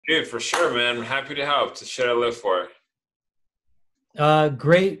Dude, for sure, man. I'm happy to help. To shit I live for.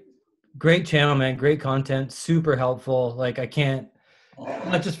 Great channel, man. Great content. Super helpful. Like I can't,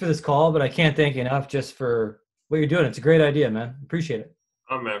 not just for this call, but I can't thank you enough just for what you're doing. It's a great idea, man. Appreciate it.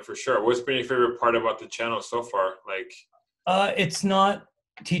 Oh man, for sure. What's been your favorite part about the channel so far? Like, It's not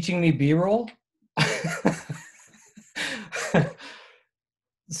teaching me B-roll.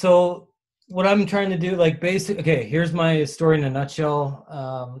 So what I'm trying to do, like okay, here's my story in a nutshell.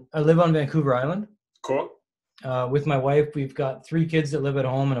 I live on Vancouver Island cool. with my wife. We've got 3 kids that live at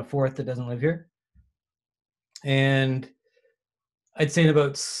home and a fourth that doesn't live here. And I'd say in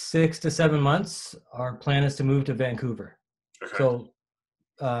about 6 to 7 months, our plan is to move to Vancouver. Okay. So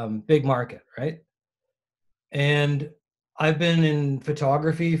big market, right? And I've been in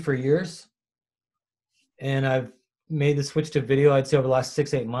photography for years, and I've made the switch to video, I'd say, over the last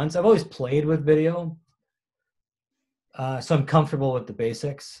 6, 8 months. I've always played with video, so I'm comfortable with the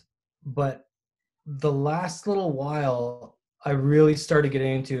basics. But the last little while, I really started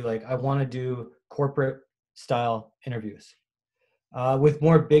getting into, like, I want to do corporate style interviews with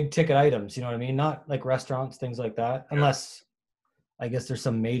more big ticket items. You know what I mean? Not like restaurants, things like that, Yeah. unless I guess there's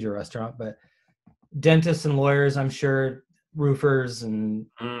some major restaurant, but dentists and lawyers, I'm sure, roofers, and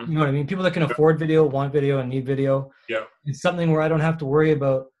you know what I mean? People that can afford video, want video, and need video. Yeah. It's something where I don't have to worry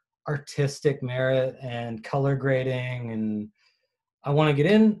about artistic merit and color grading. And I want to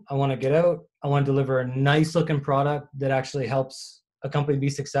get in, I want to get out, I want to deliver a nice looking product that actually helps a company be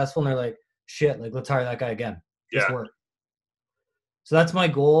successful. And they're like, shit, like, let's hire that guy again. This Yeah. work. So that's my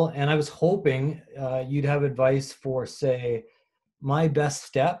goal. And I was hoping you'd have advice for, say, my best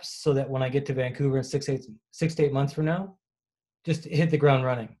steps so that when I get to Vancouver in 6 to 8 months from now, just hit the ground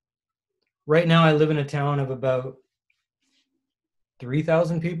running. Right now, I live in a town of about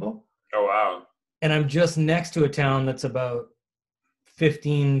 3,000 people. Oh, wow. And I'm just next to a town that's about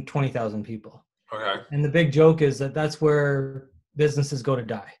 15, 20,000 people. Okay. And the big joke is that that's where businesses go to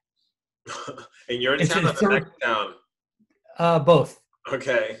die. And you're in town or the next town? Both.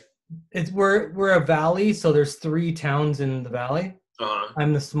 Okay. We're a valley, so there's 3 towns in the valley. Uh-huh.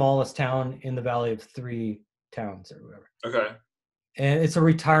 I'm the smallest town in the valley of 3 towns or whatever. Okay. And it's a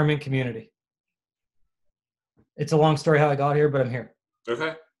retirement community. It's a long story how I got here, but I'm here.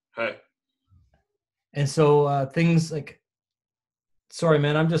 Okay. Hey. And so things like, sorry,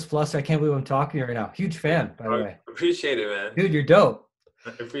 man, I'm just flustered. I can't believe I'm talking to you right now. Huge fan, by the way. Appreciate it, man. Dude, you're dope.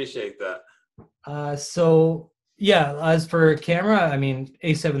 I appreciate that. So yeah, as for camera, I mean,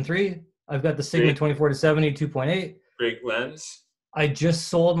 A7 III. I've got the Sigma 24-70 2.8. Great lens. I just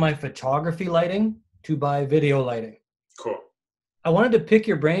sold my photography lighting to buy video lighting. Cool. I wanted to pick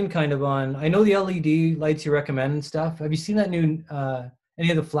your brain kind of on, I know the LED lights you recommend and stuff. Have you seen that new, any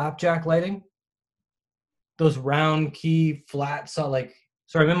of the flapjack lighting? Those round key flat, so like,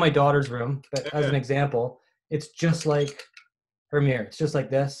 sorry, I'm in my daughter's room, but as an example, it's just like her mirror. It's just like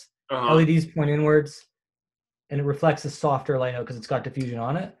this. LEDs point inwards, and it reflects a softer light out because it's got diffusion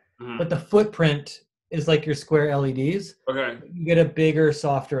on it. But the footprint is like your square LEDs. Okay. You get a bigger,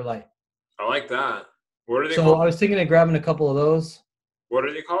 softer light. I like that. What are they called? So I was thinking of grabbing a couple of those. What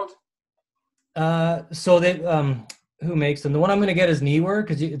are they called? So they, who makes them? The one I'm going to get is Neewer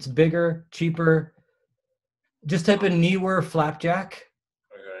because it's bigger, cheaper. Just type in Neewer flapjack.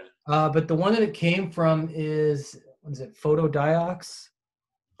 Okay. But the one that it came from is, what is it, Photodiox?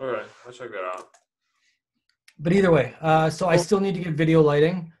 Okay, I'll check that out. But either way, so I still need to get video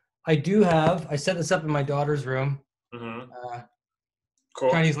lighting. I set this up in my daughter's room.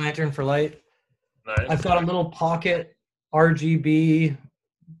 Cool. Chinese lantern for light. Nice. I've got a little pocket RGB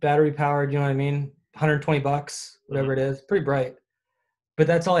battery powered, you know what I mean? $120, whatever it is. Pretty bright. But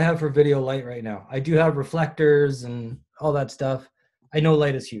that's all I have for video light right now. I do have reflectors and all that stuff. I know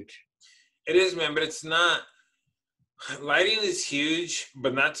light is huge. It is, man, but it's not. Lighting is huge,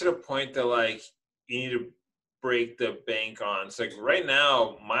 but not to the point that, like, you need to break the bank on. So, like, right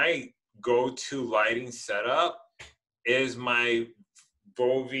now, my go-to lighting setup is my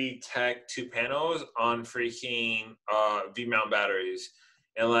Vovi Tech 2 panels on freaking V-mount batteries.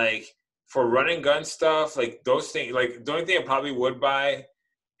 And, like, for running gun stuff, like, those things, like, the only thing I probably would buy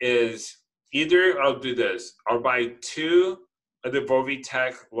is either I'll do this. I'll buy 2 of the Vovi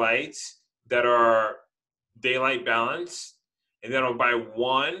Tech lights that are daylight balanced, and then I'll buy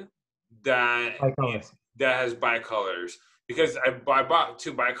 1 that has bicolors, because I bought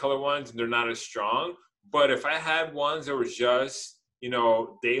 2 bicolor ones and they're not as strong. But if I had ones that were just, you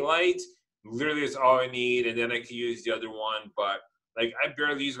know, daylight, literally it's all I need, and then I can use the other one. But like, I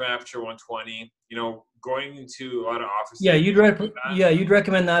barely use my Aperture 120. You know, going into a lot of offices. Yeah, you'd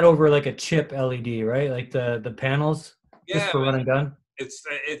recommend that over like a chip LED, right? Like the panels, just for running gun.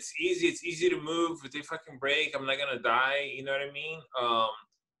 it's easy. It's easy to move. If they fucking break, I'm not gonna die. You know what I mean?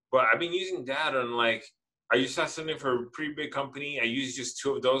 But I've been using that on like I used to have something for a pretty big company. I used just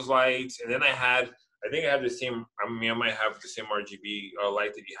 2 of those lights, and then I think I have the same. I mean, I might have the same RGB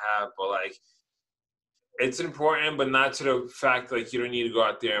light that you have, but like it's important, but not to the fact like you don't need to go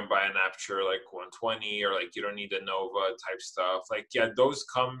out there and buy an Aperture like 120 or like you don't need the Nova type stuff. Like yeah, those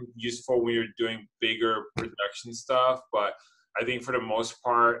come useful when you're doing bigger production stuff, but I think for the most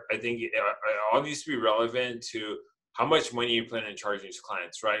part, I think it all needs to be relevant to how much money you plan on charging your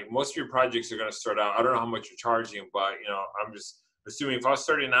clients, right? Most of your projects are going to start out. I don't know how much you're charging, but I'm just assuming if I was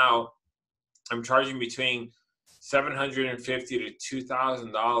starting out, I'm charging between $750 to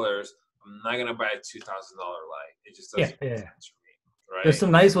 $2,000. I'm not gonna buy a $2,000 light. It just doesn't make sense for me, right? There's some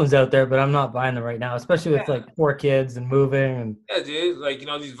nice ones out there, but I'm not buying them right now, especially with like 4 kids and moving. And yeah, dude, like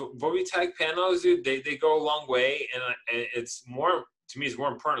these Vovitech panels, dude, they go a long way, and it's more to me. It's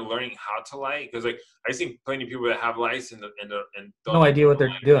more important learning how to light because like I see plenty of people that have lights and don't no idea what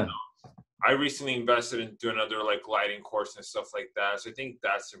they're doing. I recently invested into another like lighting course and stuff like that. So I think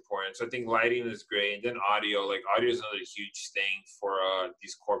that's important. So I think lighting is great. And then audio is another huge thing for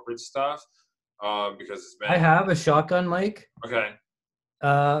these corporate stuff because it's been. I have a shotgun mic. Okay.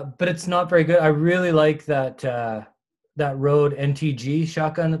 But it's not very good. I really like that that Rode NTG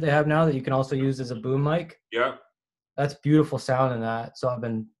shotgun that they have now that you can also use as a boom mic. Yeah. That's beautiful sound in that. So I've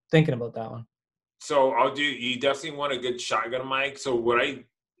been thinking about that one. So you definitely want a good shotgun mic. So what I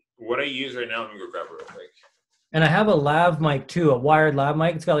use right now, let me go grab it real quick. And I have a lav mic too, a wired lav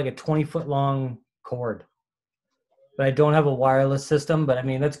mic. It's got like a 20-foot long cord. But I don't have a wireless system, but I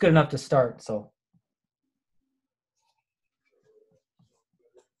mean, that's good enough to start, so.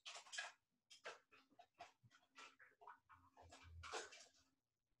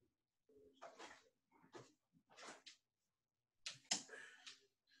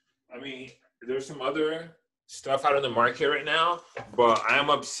 I mean, there's some other stuff out in the market right now, but I am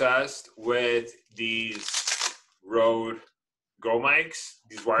obsessed with these Rode Go mics.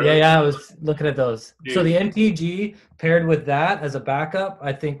 These wireless. Yeah, I was looking at those. Dude. So the NTG paired with that as a backup,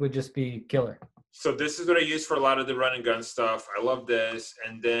 I think would just be killer. So this is what I use for a lot of the run and gun stuff. I love this.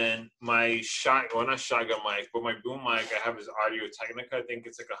 And then my not shotgun mic, but my boom mic I have is Audio Technica. I think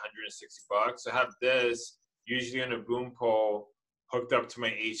it's like $160. I have this usually on a boom pole hooked up to my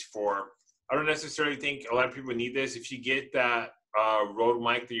H4. I don't necessarily think a lot of people need this. If you get that Rode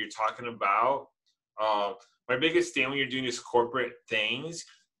mic that you're talking about, my biggest thing when you're doing these corporate things,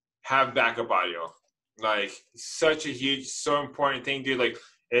 have backup audio. Like such a huge, so important thing, dude. Like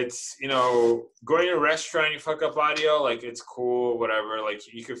it's, going to a restaurant, you fuck up audio, like it's cool, whatever, like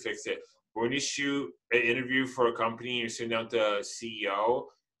you could fix it. But when you shoot an interview for a company, you're sitting down with the CEO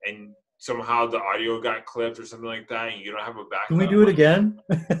and somehow the audio got clipped or something like that, and you don't have a backup. Can we do it again?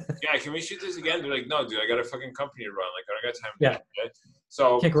 Yeah, can we shoot this again? They're like, no, dude, I got a fucking company to run. Like, I don't got time to Yeah. do it.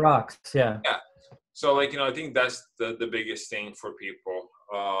 So kick rocks, yeah. Yeah. So, like, I think that's the biggest thing for people.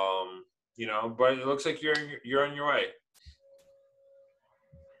 But it looks like you're on your way.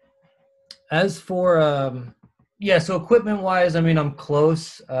 As for so equipment wise, I mean, I'm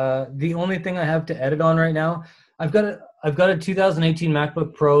close. The only thing I have to edit on right now, I've got a 2018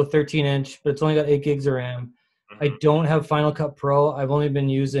 MacBook Pro 13-inch, but it's only got 8 gigs of RAM. Mm-hmm. I don't have Final Cut Pro. I've only been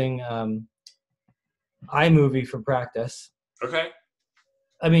using iMovie for practice. Okay.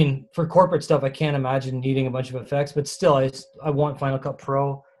 I mean, for corporate stuff, I can't imagine needing a bunch of effects, but still, I want Final Cut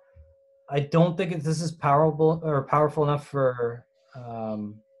Pro. I don't think this is powerful enough for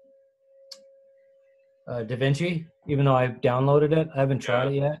DaVinci, even though I've downloaded it. I haven't tried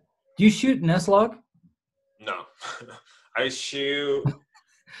it yet. Do you shoot in S-Log? No. I shoot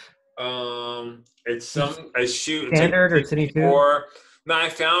I shoot standard or Cine 2? No, I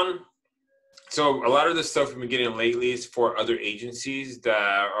found so a lot of the stuff we've been getting lately is for other agencies that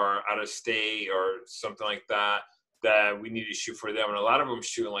are out of state or something like that we need to shoot for them, and a lot of them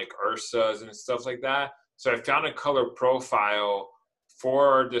shooting like Ursas and stuff like that. So I found a color profile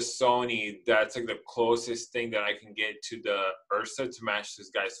for the Sony that's like the closest thing that I can get to the Ursa to match this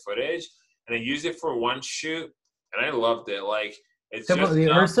guy's footage, and I used it for one shoot, and I loved it. Like it's just the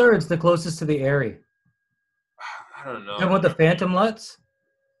Ursa, or it's the closest to the Airy? I don't know. You want the Phantom LUTs?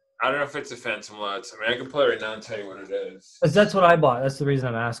 I don't know if it's a Phantom LUTs. I mean, I can play it right now and tell you what it is. Because that's what I bought. That's the reason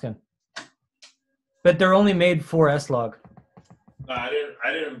I'm asking. But they're only made for S-Log. No, I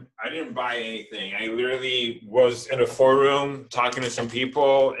didn't buy anything. I literally was in a forum talking to some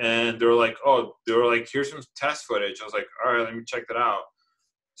people, and they were like, here's some test footage. I was like, all right, let me check that out.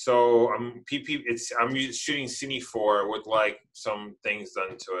 So I'm shooting Cine 4 with like some things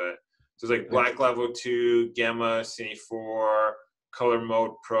done to it. So it's like Black Level 2, Gamma, Cine 4, color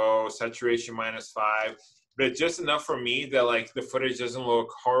mode pro, saturation -5, but it's just enough for me that like the footage doesn't look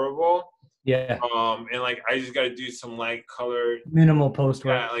horrible. Yeah. And like I just got to do some light color. Minimal post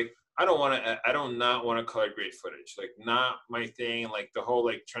work. Yeah, like I don't not want to color grade footage. Like not my thing. Like the whole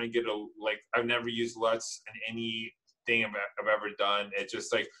like trying to get like I've never used LUTs in anything I've ever done. It's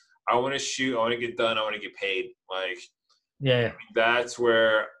just like I want to shoot, I want to get done, I want to get paid. Like Yeah. that's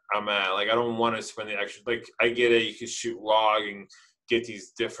where I'm at. Like I don't want to spend the extra. Like I get it, you can shoot log and get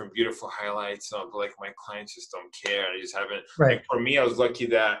these different beautiful highlights, but like my clients just don't care. I just haven't. Right. Like for me, I was lucky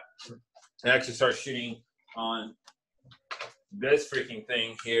that I actually started shooting on this freaking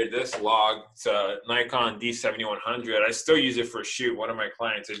thing here, this log. It's a Nikon D7100. I still use it for a shoot. One of my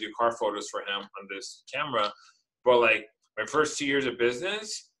clients, I do car photos for him on this camera. But like my first 2 years of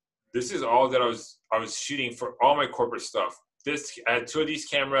business, this is all that I was shooting for all my corporate stuff. I had 2 of these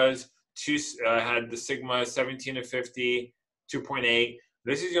cameras. I had the Sigma 17-50, 2.8.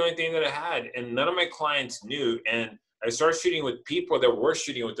 This is the only thing that I had, and none of my clients knew. And I started shooting with people that were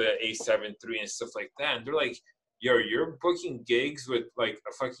shooting with the A7 III and stuff like that. And they're like, yo, you're booking gigs with like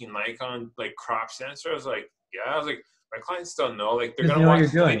a fucking Nikon like crop sensor? I was like, yeah. I was like, my clients don't know. Like they're gonna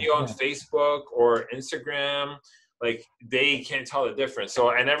watch the video on Facebook or Instagram. Like they can't tell the difference.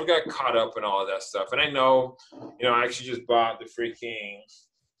 So I never got caught up in all of that stuff. And I know, I actually just bought the freaking,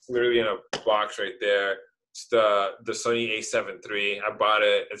 literally in a box right there. It's the Sony A7 III. I bought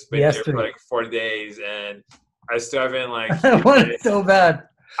it. It's been here for like 4 days, and I still haven't like. I want it so bad.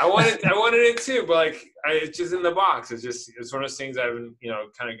 I wanted it too, but like it's just in the box. It's one of those things I haven't,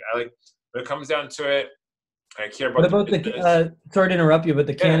 kind of. I like when it comes down to it. I care about. What about the? Sorry to interrupt you, but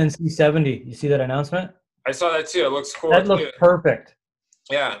the Canon C70. You see that announcement? I saw that too. It looks cool. That looks perfect.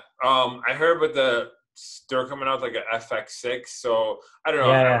 Yeah. I heard with they're coming out like a FX6. So I don't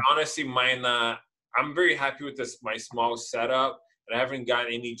know. Yeah. Honestly, mine. I'm very happy with my small setup, and I haven't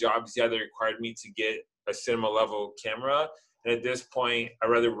gotten any jobs yet that required me to get a cinema level camera. And at this point, I'd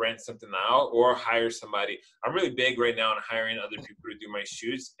rather rent something out or hire somebody. I'm really big right now on hiring other people to do my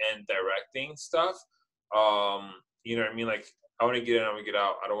shoots and directing stuff. You know what I mean? Like I want to get in, I want to get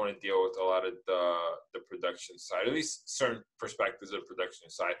out. I don't want to deal with a lot of the production side, at least certain perspectives of the production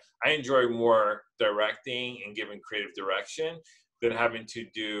side. I enjoy more directing and giving creative direction than having to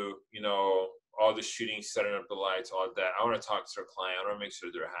do, all the shooting, setting up the lights, all of that. I want to talk to their client. I want to make sure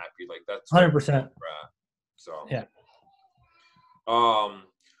they're happy. Like that's 100%. So yeah.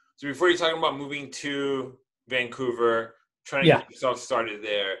 So before you're talking about moving to Vancouver, trying to get yourself started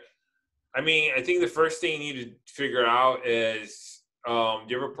there, I mean, I think the first thing you need to figure out is, do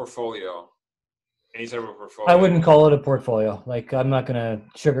you have a portfolio? Any type of portfolio? I wouldn't call it a portfolio. Like, I'm not going to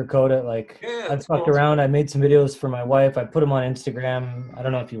sugarcoat it. Like, I've fucked around. I made some videos for my wife. I put them on Instagram. I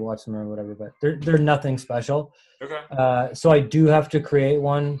don't know if you watch them or whatever, but they're nothing special. Okay. So I do have to create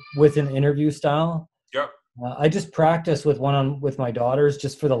one with an interview style. Yep. I just practice with with my daughters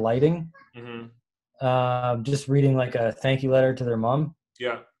just for the lighting. Mm-hmm. Just reading like a thank you letter to their mom.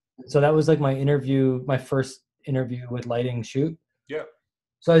 Yeah. So that was like my first interview with lighting shoot. Yeah.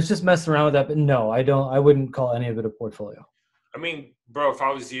 So I was just messing around with that, but no, I wouldn't call any of it a portfolio. I mean, bro, if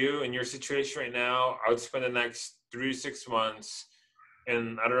I was you in your situation right now, I would spend the next 3 to 6 months,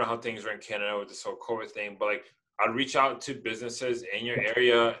 and I don't know how things are in Canada with this whole COVID thing, but like I'd reach out to businesses in your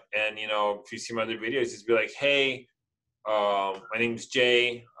area, and if you see my other videos, just be like, hey, my name's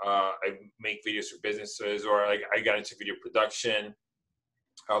Jay. I make videos for businesses, or like I got into video production.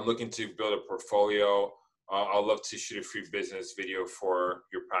 I'm looking to build a portfolio. I'll love to shoot a free business video for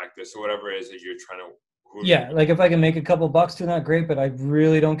your practice or whatever it is that you're trying to. Yeah, like if I can make a couple bucks doing that, great. But I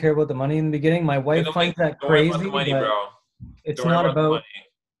really don't care about the money in the beginning. My wife finds that crazy. Don't worry about the money, bro. It's not about.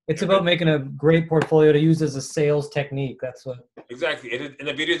 It's about making a great portfolio to use as a sales technique. That's what. Exactly, and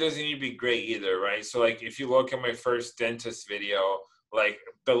the video doesn't need to be great either, right? So like, if you look at my first dentist video, like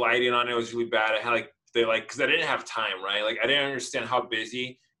the lighting on it was really bad. I had because I didn't have time, right? Like I didn't understand how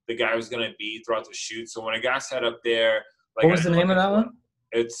busy the guy was gonna be throughout the shoot. So when I got set up there, like, what was the name of that one?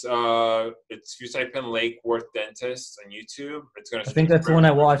 It's if you type in Lake Worth Dentist on YouTube, it's gonna. I think that's the one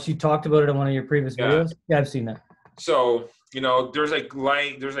I watched. You talked about it in one of your previous videos. Yeah, I've seen that. So there's like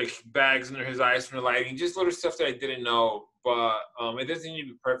there's like bags under his eyes from the lighting, just little stuff that I didn't know. But it doesn't need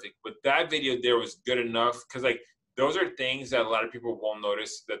to be perfect. But that video there was good enough because like those are things that a lot of people won't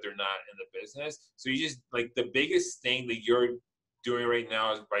notice that they're not in the business. So you just like the biggest thing that you're doing right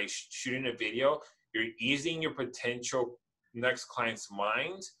now is by shooting a video, you're easing your potential next client's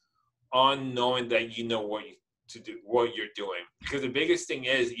mind on knowing that you know what you're doing. Because the biggest thing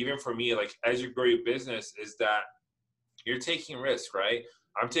is, even for me, like as you grow your business, is that you're taking risks, right?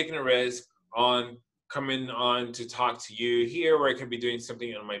 I'm taking a risk on coming on to talk to you here, or I could be doing something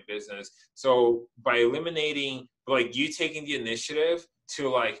in my business. So by eliminating, like, you taking the initiative to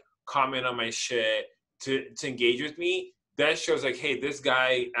like comment on my shit, to engage with me, that shows like, hey, this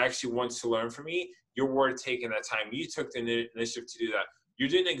guy actually wants to learn from me. You're worth taking that time. You took the initiative to do that. You're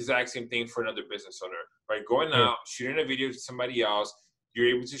doing the exact same thing for another business owner. By going Yeah. out, shooting a video to somebody else, you're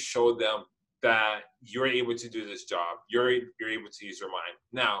able to show them that you're able to do this job. You're able to use your mind.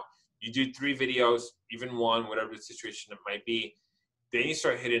 Now, you do 3 videos, even one, whatever the situation it might be. Then you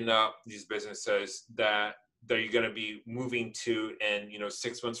start hitting up these businesses that you're going to be moving to, and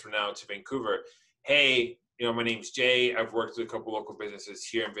 6 months from now to Vancouver. Hey, my name's Jay. I've worked with a couple local businesses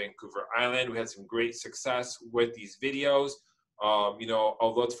here in Vancouver Island. We had some great success with these videos. I'd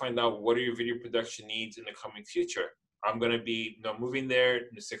love to find out, what are your video production needs in the coming future? I'm going to be moving there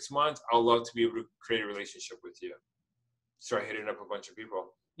in 6 months. I'd love to be able to create a relationship with you. Start hitting up a bunch of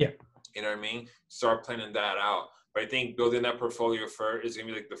people. Yeah. You know what I mean? Start planning that out. But I think building that portfolio first is going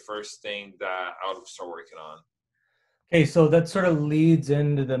to be like the first thing that I'll start working on. Okay, so that sort of leads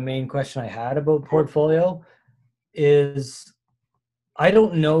into the main question I had about portfolio. Is I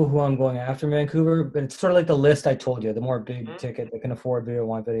don't know who I'm going after in Vancouver, but it's sort of like the list I told you, the more big ticket that can afford video,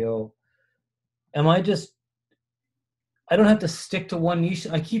 want video. I don't have to stick to one niche.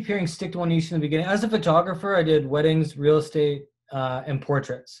 I keep hearing stick to one niche in the beginning. As a photographer, I did weddings, real estate, and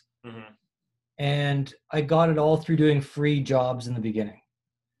portraits. Mm-hmm. And I got it all through doing free jobs in the beginning.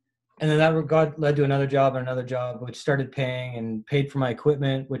 And then that led to another job and another job, which started paying and paid for my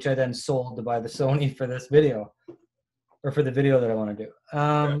equipment, which I then sold to buy the Sony for this video, or for the video that I want to do.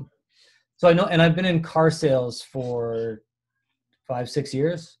 So I know, and I've been in car sales for 5-6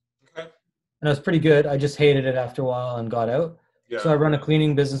 years. Okay. And I was pretty good. I just hated it after a while and got out. Yeah. So I run a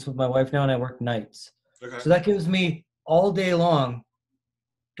cleaning business with my wife now, and I work nights. Okay. So that gives me all day long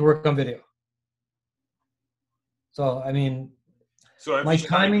to work on video. So, I mean, so my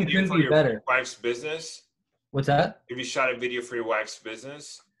timing couldn't be better. Wife's business? What's that? Have you shot a video for your wife's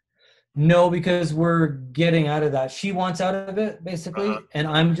business? No, because we're getting out of that. She wants out of it, basically, and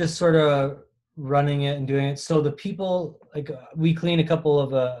I'm just sort of running it and doing it. So the people, like, we clean a couple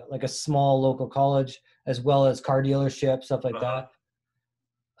of like a small local college, as well as car dealership, stuff like that.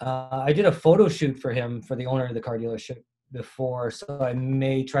 I did a photo shoot for him, for the owner of the car dealership before, so I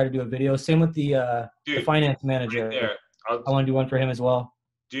may try to do a video. Same with the finance manager. Right there. I want to do one for him as well.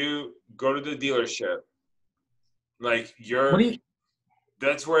 Go to the dealership. Like,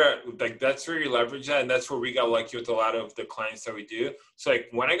 that's where you leverage that, and that's where we got lucky with a lot of the clients that we do. So like,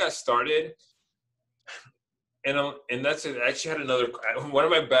 when I got started, and that's it. I actually had one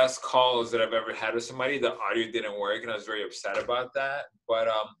of my best calls that I've ever had with somebody. The audio didn't work, and I was very upset about that. But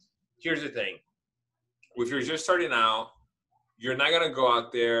here's the thing: if you're just starting out, you're not gonna go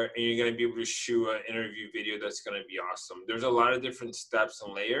out there and you're gonna be able to shoot an interview video that's gonna be awesome. There's a lot of different steps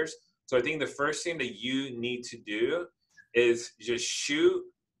and layers. So I think the first thing that you need to do is just shoot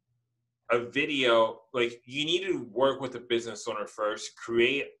a video. Like, you need to work with a business owner first,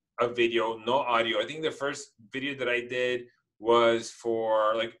 create a video, no audio. I think the first video that I did was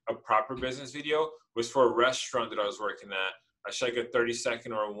for like a proper business video, was for a restaurant that I was working at. I shot like a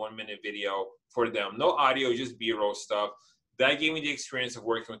 30-second or a 1-minute video for them. No audio, just B-roll stuff. That gave me the experience of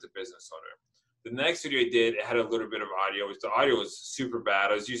working with the business owner. The next video I did, it had a little bit of audio. The audio was super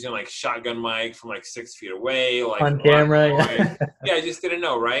bad. I was using like shotgun mic from like 6 feet away. Like, on camera. Yeah, I just didn't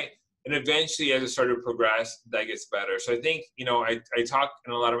know, right? And eventually, as I started to progress, that gets better. So I think, I talk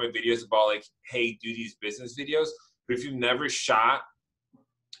in a lot of my videos about like, hey, do these business videos. But if you've never shot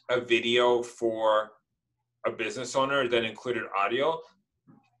a video for a business owner that included audio,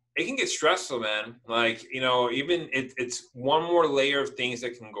 it can get stressful, man. Like, even it's one more layer of things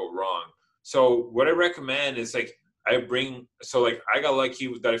that can go wrong. So what I recommend is like, I got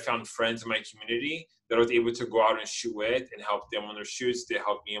lucky that I found friends in my community that I was able to go out and shoot with and help them on their shoots. They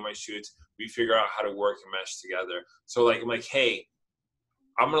help me on my shoots. We figure out how to work and mesh together. So like, I'm like, hey,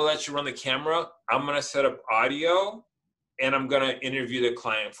 I'm going to let you run the camera. I'm going to set up audio, and I'm going to interview the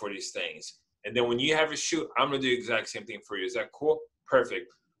client for these things. And then when you have a shoot, I'm going to do the exact same thing for you. Is that cool?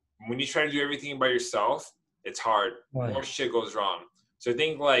 Perfect. When you try to do everything by yourself, it's hard. Right. More shit goes wrong. So I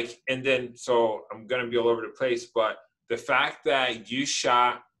think so I'm going to be all over the place, but the fact that you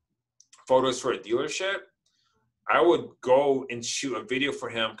shot photos for a dealership, I would go and shoot a video for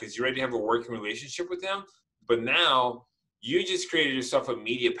him because you already have a working relationship with him. But now you just created yourself a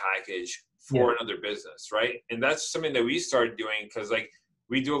media package for another business, right? And that's something that we started doing because like,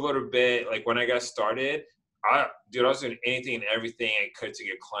 we do a little bit, like when I got started, I was doing anything and everything I could to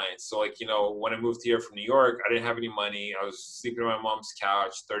get clients. So like, when I moved here from New York, I didn't have any money. I was sleeping on my mom's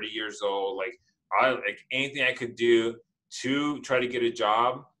couch, 30 years old. Like, like anything I could do to try to get a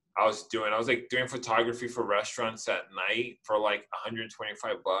job, I was doing. I was like doing photography for restaurants at night for like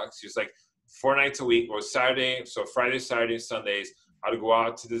 $125. Just like 4 nights a week. It was Saturday, so Friday, Saturday, Sundays. I'd go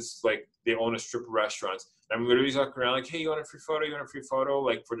out to this, like, they own a strip of restaurants. And I'm literally walking around like, hey, you want a free photo? You want a free photo?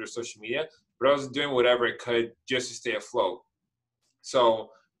 Like, for their social media. But I was doing whatever I could just to stay afloat. So,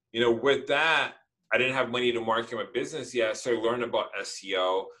 with that, I didn't have money to market my business yet. So I learned about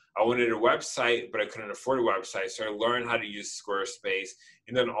SEO. I wanted a website, but I couldn't afford a website. So I learned how to use Squarespace.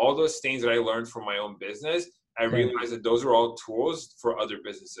 And then all those things that I learned from my own business, I realized that those are all tools for other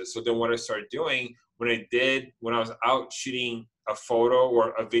businesses. So then what I started doing when I was out shooting a photo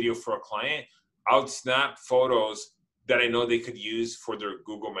or a video for a client, I would snap photos that I know they could use for their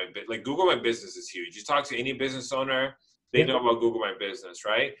Google My Business. Like, Google My Business is huge. You talk to any business owner, they know about Google My Business,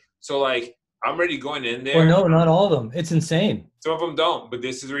 right? So like, I'm already going in there. Or no, not all of them. It's insane. Some of them don't, but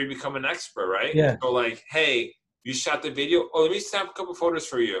this is where you become an expert, right? Yeah. So like, hey, you shot the video. Oh, let me snap a couple photos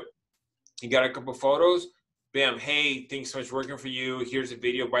for you. You got a couple photos. Bam. Hey, thanks so much for working for you. Here's a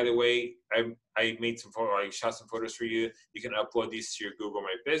video, by the way. I made some photos. I shot some photos for you. You can upload these to your Google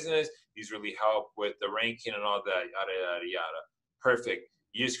My Business. These really help with the ranking and all that. Yada yada yada. Perfect.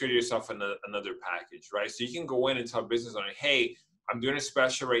 You just create yourself another package, right? So you can go in and tell business owner, hey, I'm doing a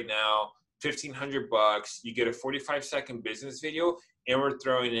special right now. $1,500. You get a 45-second business video, and we're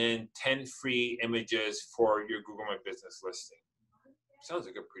throwing in 10 free images for your Google My Business listing. Sounds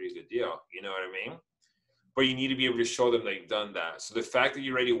like a pretty good deal. You know what I mean? But you need to be able to show them that you've done that. So the fact that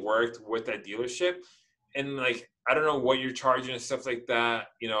you already worked with that dealership, and like, I don't know what you're charging and stuff like that,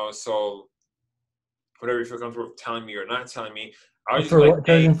 so whatever you feel comfortable with telling me or not telling me. I was just like,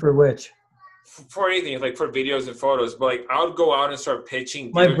 charging for which? For anything, like for videos and photos. But like, I would go out and start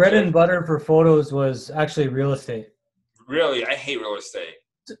pitching. My bread and butter for photos was actually real estate. Really? I hate real estate.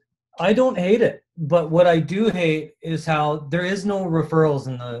 I don't hate it. But what I do hate is how there is no referrals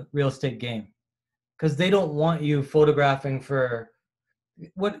in the real estate game. Because they don't want you photographing for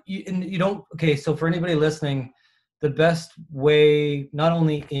you don't. Okay, so for anybody listening, the best way, not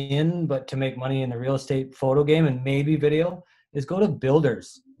only but to make money in the real estate photo game and maybe video, is go to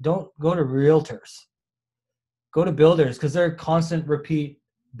builders. Don't go to realtors. Go to builders, because they're constant repeat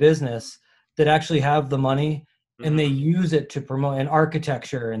business that actually have the money and they use it to promote and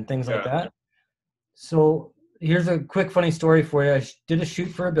architecture and things like that. So here's a quick funny story for you. I did a shoot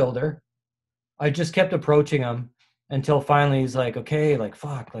for a builder. I just kept approaching him until finally he's like, okay, like,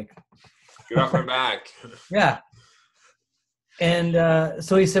 fuck, like, get off my back. Yeah. And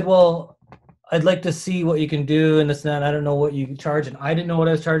so he said, well, I'd like to see what you can do and this and that. I don't know what you charge. And I didn't know what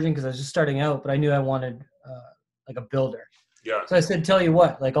I was charging because I was just starting out, but I knew I wanted like a builder. Yeah. So I said, tell you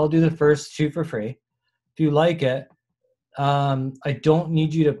what, like, I'll do the first shoot for free. If you like it, I don't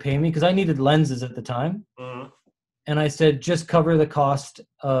need you to pay me, because I needed lenses at the time. Mm-hmm. And I said, just cover the cost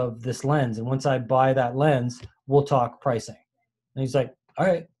of this lens. And once I buy that lens, we'll talk pricing. And he's like, all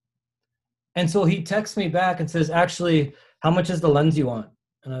right. And so he texts me back and says, actually, how much is the lens you want?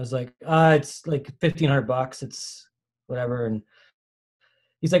 And I was like, it's like $1,500. It's whatever. And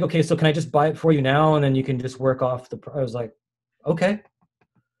he's like, okay, so can I just buy it for you now? And then you can just work off I was like, okay.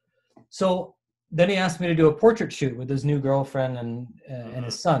 So then he asked me to do a portrait shoot with his new girlfriend and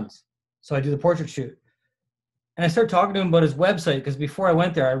his sons. So I do the portrait shoot. And I started talking to him about his website, because before I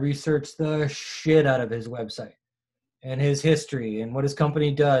went there, I researched the shit out of his website and his history and what his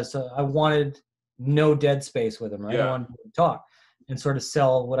company does. So I wanted no dead space with him, right? Yeah. I wanted to talk and sort of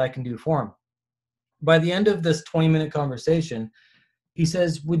sell what I can do for him. By the end of this 20-minute conversation, he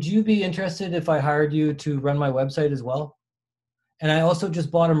says, would you be interested if I hired you to run my website as well? And I also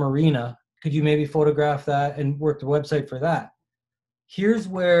just bought a marina. Could you maybe photograph that and work the website for that? Here's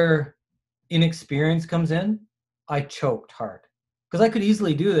where inexperience comes in. I choked hard, because I could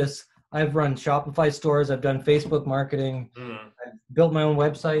easily do this. I've run Shopify stores. I've done Facebook marketing. I've built my own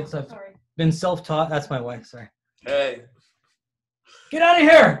websites. I've been self-taught. That's my wife. Sorry. Hey. Get out of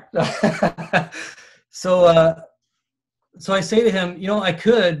here. So I say to him, I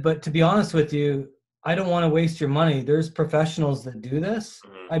could, but to be honest with you, I don't want to waste your money. There's professionals that do this.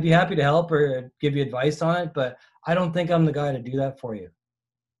 I'd be happy to help or give you advice on it, but I don't think I'm the guy to do that for you.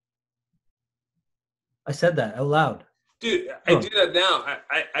 I said that out loud. Dude, I do that now.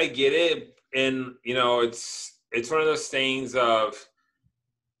 I get it. And, it's one of those things of...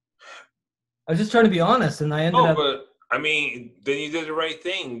 I was just trying to be honest, and I ended up... but, I mean, then you did the right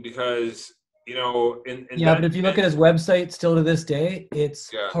thing, because, but if you look at his website still to this day,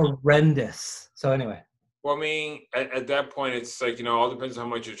 it's horrendous. So anyway. Well, I mean, at that point, it's like, all depends on how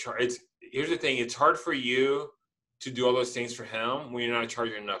much you're charging. Here's the thing. It's hard for you to do all those things for him when you're not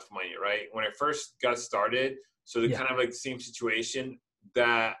charging enough money, right? When I first got started, so the kind of like the same situation,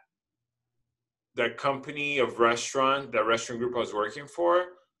 that company of that restaurant group I was working for,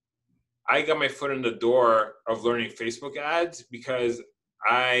 I got my foot in the door of learning Facebook ads because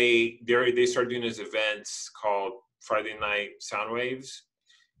they started doing these events called Friday Night Soundwaves.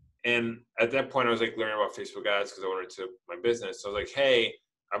 And at that point, I was like learning about Facebook ads because I wanted to my business. So I was like, hey,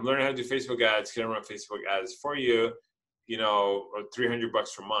 I'm learning how to do Facebook ads. Can I run Facebook ads for you? You know, or $300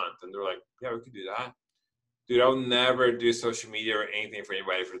 per month. And they're like, yeah, we could do that. Dude, I'll never do social media or anything for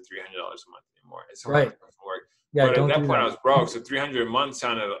anybody for $300 a month anymore. It's so hard to work. Yeah, but at that point, I was broke. So $300 a month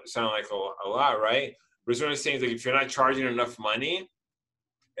sounded like a lot, right? But it's one of those things, like if you're not charging enough money,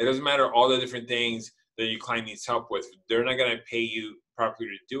 it doesn't matter all the different things that your client needs help with. They're not going to pay you properly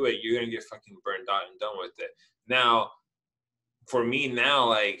to do it. You're going to get fucking burned out and done with it. Now, for me now,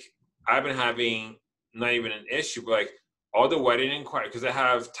 like I've been having not even an issue, but like all the wedding inquiries, because I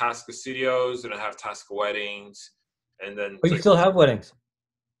have Tasca Studios and I have Tasca Weddings, and then. But you still have weddings.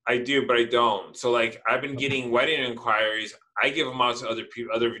 I do, but I don't. So like I've been getting wedding inquiries. I give them out to other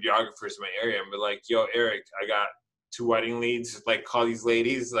people, other videographers in my area, and be like, "Yo, Eric, I got 2 wedding leads. Like, call these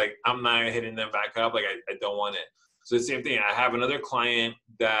ladies. Like, I'm not hitting them back up. Like, I don't want it." So the same thing. I have another client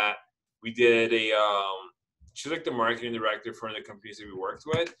that we did she's like the marketing director for one of the companies that we worked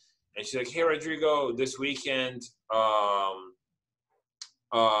with, and she's like, "Hey, Rodrigo, this weekend,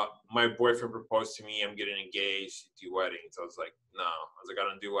 my boyfriend proposed to me. I'm getting engaged to do weddings." I was like, no. I was like, I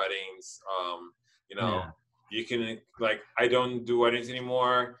don't do weddings. You can, like, I don't do weddings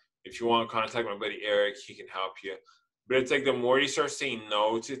anymore. If you want to contact my buddy Eric, he can help you. But it's like the more you start saying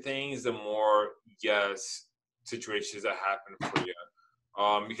no to things, the more yes situations that happen for you.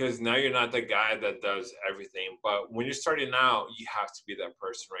 Because now you're not the guy that does everything. But when you're starting out, you have to be that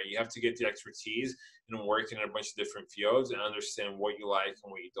person, right? You have to get the expertise and work in a bunch of different fields and understand what you like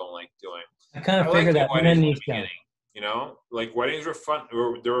and what you don't like doing. I kind of figured that. You know, like weddings were fun.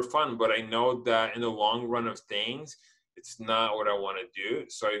 They were fun, but I know that in the long run of things, it's not what I want to do.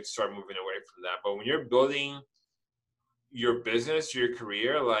 So I start moving away from that. But when you're building your business, your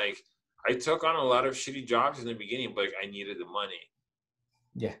career, like I took on a lot of shitty jobs in the beginning, but like, I needed the money.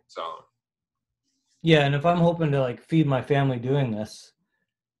 Yeah. So. Yeah, and if I'm hoping to like feed my family doing this,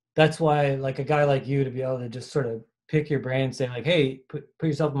 that's why like a guy like you to be able to just sort of pick your brain and say like, hey, put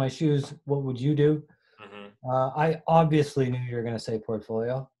yourself in my shoes. What would you do? I obviously knew you were going to say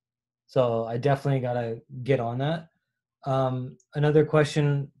portfolio, so I definitely got to get on that. Another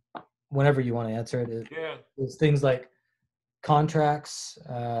question, whenever you want to answer it, is things like contracts,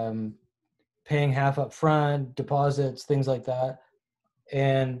 paying half up front, deposits, things like that,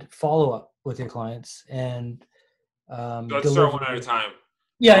 and follow up with your clients. And let's start one at a time.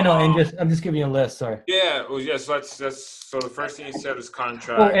 Yeah, I know, and I'm just giving you a list. Sorry. Yeah, well, yes. So the first thing you said was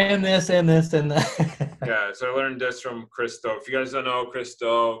contract. Oh, and this, and this, and that. Yeah, so I learned this from Christo. If you guys don't know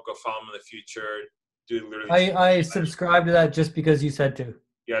Christo, go follow him in the future. Dude, literally. I subscribe to that just because you said to.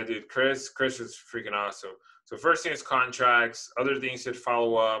 Yeah, dude, Chris is freaking awesome. So first thing is contracts. Other things said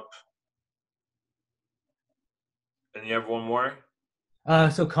follow up. And you have one more?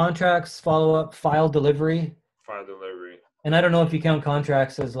 So contracts, follow up, file delivery. File delivery. And I don't know if you count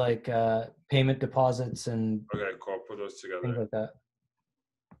contracts as like payment deposits and. Okay, cool. Put those together. Things like that.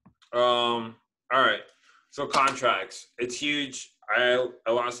 All right. So contracts, it's huge. I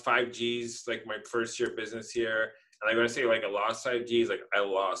lost 5 G's like my first year of business here. And like when I say like I lost 5 G's, like I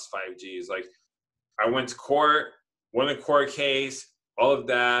lost 5 G's. Like I went to court, won the court case, all of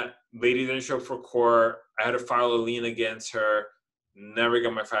that. Lady didn't show up for court. I had to file a lien against her. Never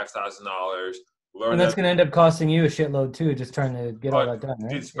got my $5,000. And that's going to end up costing you a shitload too, just trying to get all that done, right?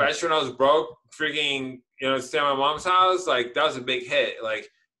 Dude, especially when I was broke, freaking, stay at my mom's house, like that was a big hit. Like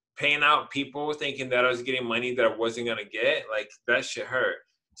paying out people thinking that I was getting money that I wasn't going to get, like that shit hurt.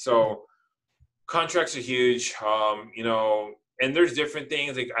 So contracts are huge, and there's different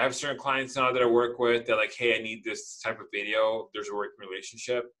things. Like I have certain clients now that I work with that like, hey, I need this type of video. There's a working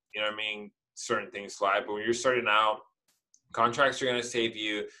relationship, you know what I mean? Certain things slide, but when you're starting out, contracts are going to save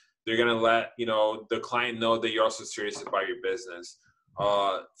you. They're going to let, the client know that you're also serious about your business.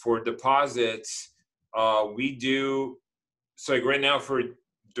 For deposits, we do, so like right now for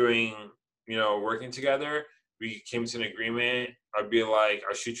doing, working together, we came to an agreement. I'd be like,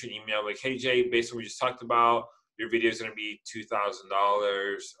 I'll shoot you an email like, hey Jay, based on what we just talked about, your video is going to be $2,000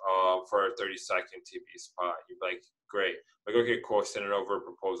 for a 30-second TV spot. You'd be like, great. Like, okay, cool. Send it over a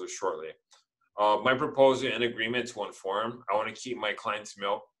proposal shortly. My proposal and agreement's one form. I want to keep my client's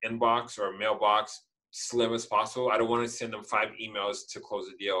mail inbox or mailbox slim as possible. I don't want to send them 5 emails to close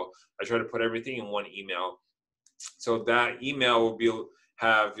a deal. I try to put everything in one email. So that email will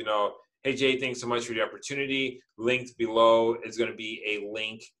have, hey Jay, thanks so much for the opportunity. Linked below is going to be a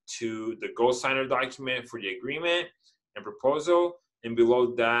link to the GoSigner document for the agreement and proposal. And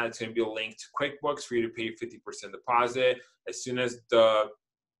below that, it's going to be a link to QuickBooks for you to pay 50% deposit. As soon as the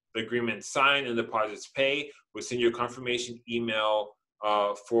agreement signed and deposits paid, we'll send you a confirmation email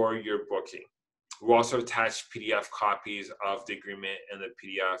for your booking. We'll also attach PDF copies of the agreement and the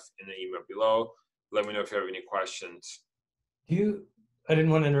PDF in the email below. Let me know if you have any questions. I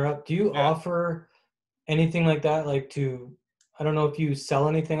didn't want to interrupt. Do you offer anything like that? I don't know if you sell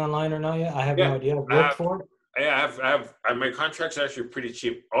anything online or not yet. I have no idea. I've looked for it. I have my contracts are actually pretty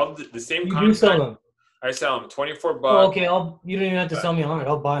cheap. All the same You contract. do sell them. I sell them $24. Oh, okay. You don't even have to sell me on it.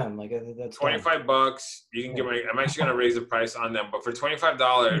 I'll buy them. That's $25. You can get I'm actually gonna raise the price on them, but for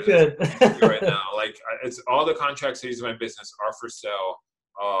 $25, good. right now, it's all the contracts I use in my business are for sale.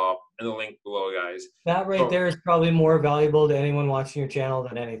 In the link below, guys. That there is probably more valuable to anyone watching your channel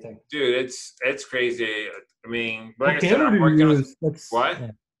than anything. Dude, it's crazy. I mean, like what camera do you use? What?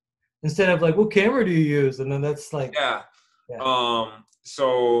 Yeah. Instead of what camera do you use? And then that's yeah.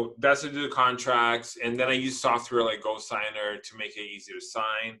 So that's to do the contracts, and then I use software like GoSigner to make it easy to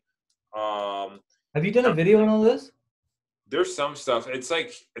sign. Have you done a video on all this? There's some stuff. It's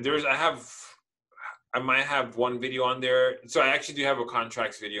I might have one video on there. So I actually do have a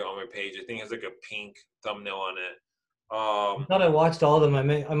contracts video on my page. I think it has a pink thumbnail on it. I thought I watched all of them. I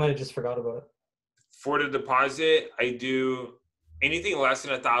might have just forgot about it. For the deposit, I do anything less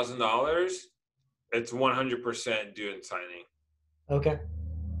than $1,000. It's 100% due in signing. Okay.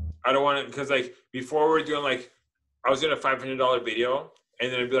 I don't want it because before we're doing I was doing a $500 video,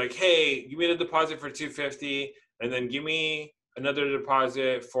 and then I'd be like, hey, give me the deposit for $250, and then give me another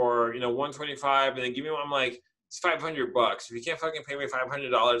deposit for $125, and then give me one. I'm like, it's $500. If you can't fucking pay me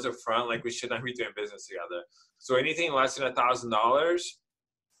 $500 up front, we should not be doing business together. So anything less than $1,000,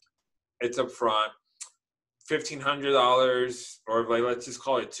 it's up front. $1,500, or let's just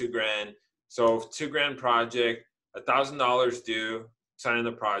call it $2,000. So $2,000 project, $1,000 due signing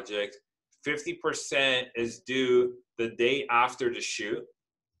the project. 50% is due the day after the shoot,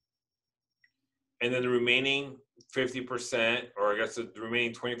 and then the remaining 50%, or I guess the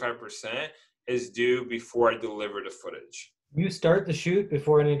remaining 25%, is due before I deliver the footage. You start the shoot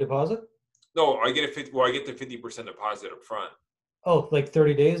before any deposit? No, I get the 50% deposit up front. Oh,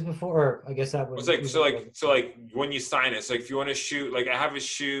 30 days before, or I guess that would. It's so when you sign it. So if you want to shoot, I have a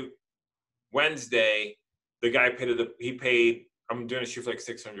shoot Wednesday. The guy paid. I'm doing a shoot for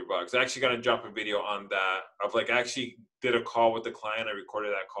 $600. I actually gonna drop a video on that of I actually did a call with the client. I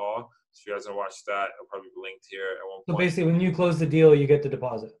recorded that call. So if you guys want to watch that, it'll probably be linked here at one point. So basically, when you close the deal, you get the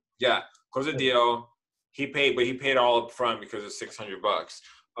deposit. Yeah, close the deal. He paid, but he paid all up front because it's $600.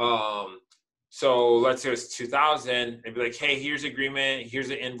 So let's say it's $2,000. It'd be hey, here's agreement. Here's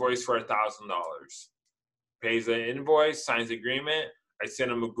an invoice for $1,000. Pays the invoice, signs the agreement. I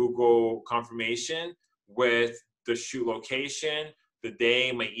send him a Google confirmation with the shoot location, the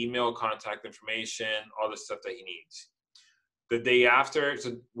day, my email, contact information, all the stuff that he needs. The day after,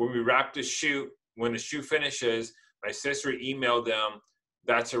 so when we wrap the shoot, when the shoot finishes, my sister emailed them,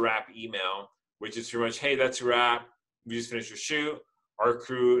 that's a wrap email, which is pretty much, hey, that's a wrap. We just finished your shoot. Our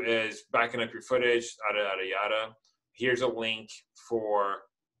crew is backing up your footage, yada, yada, yada. Here's a link for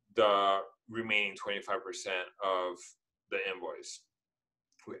the remaining 25% of the invoice.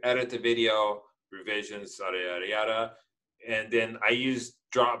 We edit the video, revisions, yada, yada, yada. And then I use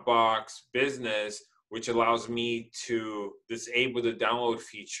Dropbox Business, which allows me to disable the download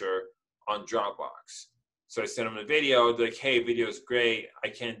feature on Dropbox. So I send them a video, they're hey, video is great. I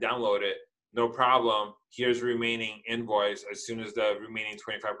can't download it. No problem. Here's the remaining invoice. As soon as the remaining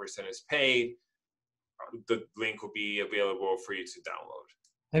 25% is paid, the link will be available for you to download.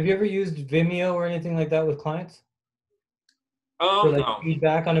 Have you ever used Vimeo or anything like that with clients? For no.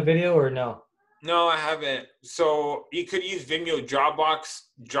 Feedback on a video or no? No, I haven't. So you could use Vimeo.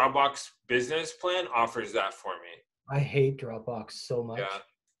 Dropbox Business Plan offers that for me. I hate Dropbox so much. Yeah.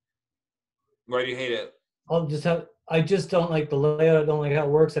 Why do you hate it? I just don't like the layout. I don't like how it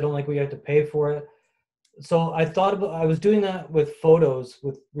works. I don't like we have to pay for it. So I was doing that with photos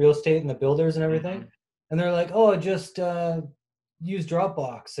with real estate and the builders and everything. Mm-hmm. And they're like, oh, just use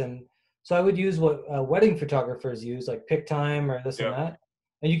Dropbox. And so I would use what wedding photographers use, like PicTime or this and that.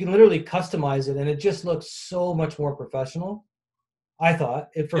 And you can literally customize it. And it just looks so much more professional, I thought,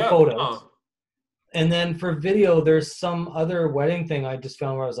 for photos. And then for video, there's some other wedding thing I just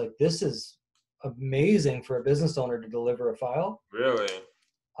found where I was like, this is amazing for a business owner to deliver a file. Really?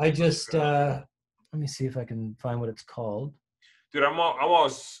 I just let me see if I can find what it's called. Dude, I'm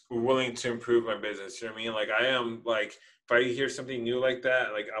always willing to improve my business. You know what I mean? Like I am like if I hear something new like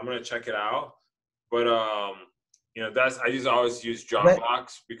that, like I'm gonna check it out. But you know, that's I just always use Wed,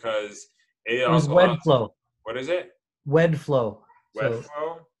 Dropbox because it it was also allows. Wedflow. What is it? Wedflow. So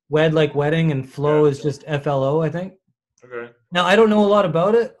Webflow? wed like wedding, and Yeah. flow is just FLO, I think. Okay. Now I don't know a lot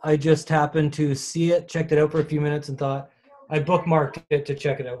about it. I just happened to see it, checked it out for a few minutes, and thought I bookmarked it to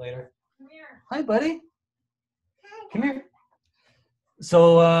check it out later. Hi, buddy. Come here.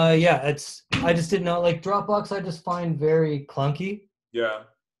 So yeah, it's I just didn't know like Dropbox. I just find very clunky, Yeah.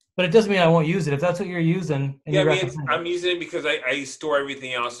 but it doesn't mean I won't use it. If that's what you're using and Yeah, you I mean, recommend it. I'm using it because I store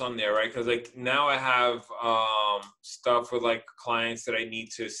everything else on there, right? Because like now I have stuff with like clients that I need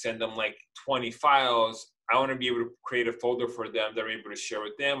to send them like 20 files. I want to be able to create a folder for them that I'm able to share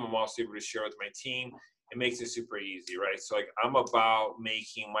with them. I'm also able to share with my team. It makes it super easy, right? So like I'm about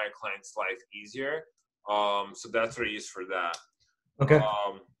making my client's life easier. So that's what I use for that. Okay.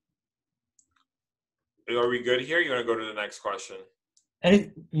 Are we good here? You want to go to the next question?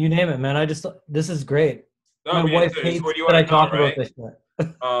 And you name it, man. This is great. No, My I mean, wife it's hates what do you that want I to know, talk about right? this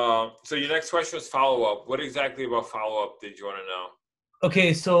shit. So your next question was follow up. What exactly about follow up did you want to know?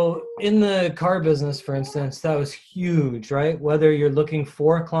 Okay, so in the car business, for instance, that was huge, right? Whether you're looking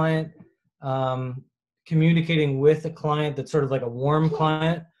for a client, um, communicating with a client that's sort of like a warm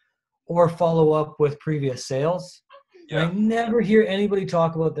client, or follow up with previous sales. And I Yeah, never hear anybody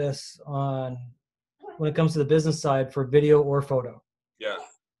talk about this on when it comes to the business side for video or photo. yeah.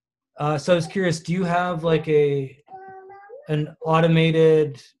 So I was curious, do you have like an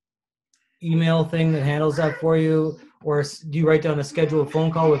automated email thing that handles that for you, or do you write down a scheduled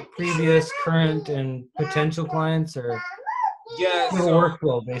phone call with previous, current, and potential clients, or Yeah, you have a so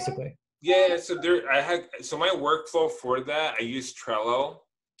workflow basically? yeah, so there I had so my workflow for that, I use Trello.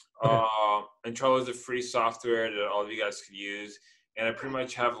 Okay. And Trello is a free software that all of you guys could use. And I pretty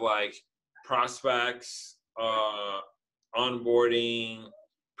much have like prospects, onboarding,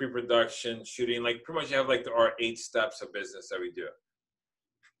 pre-production, shooting, like pretty much I have like our 8 steps of business that we do.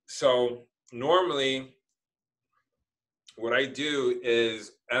 So normally what I do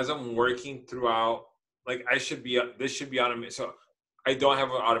is as I'm working throughout, like this should be automated. So I don't have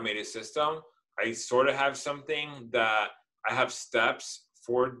an automated system. I sort of have something that I have steps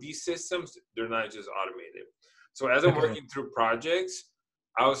for these systems. They're not just automated. So as I'm Okay. working through projects,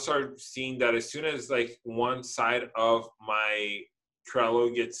 I'll start seeing that as soon as like one side of my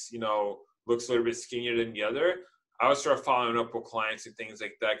Trello gets, looks a little bit skinnier than the other, I'll start following up with clients and things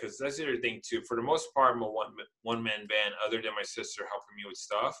like that. Because that's the other thing too. For the most part, I'm a one man band, other than my sister helping me with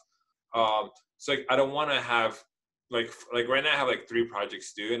stuff. So like I don't want to have like right now I have like 3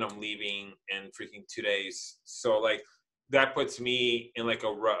 projects due, and I'm leaving in freaking 2 days. So like that puts me in like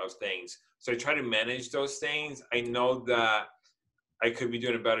a rut of things. So I try to manage those things. I know that I could be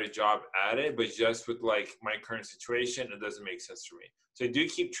doing a better job at it, but just with like my current situation, it doesn't make sense for me. So I do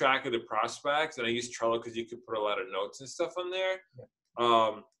keep track of the prospects, and I use Trello because you can put a lot of notes and stuff on there.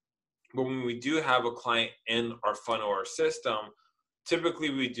 Um, but when we do have a client in our funnel or system,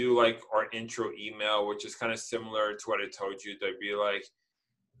 typically we do like our intro email, which is kind of similar to what I told you. They'd be like,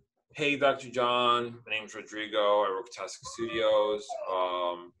 "Hey, Dr. John, my name's Rodrigo. I work at Tasca Studios.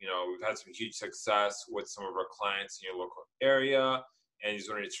 We've had some huge success with some of our clients in your local area, and just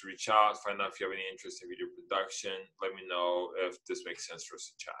wanted to reach out, find out if you have any interest in video production. Let me know if this makes sense for us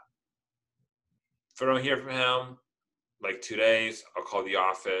to chat." If I don't hear from him, like 2 days, I'll call the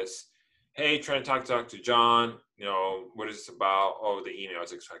office. "Hey, trying to talk to Dr. John. What is this about?" "Oh, the email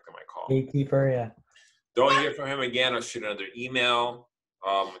is expecting my call." Gatekeeper, yeah. Don't hear from him again, I'll shoot another email.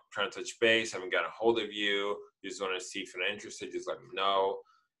 Trying to touch base, haven't gotten a hold of you. Just want to see if you're interested, just let me know.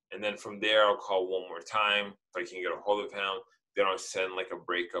 And then from there, I'll call one more time if I can get a hold of him. Then I'll send like a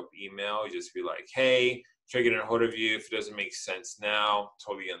breakup email. Just be like, "Hey, try getting a hold of you. If it doesn't make sense now,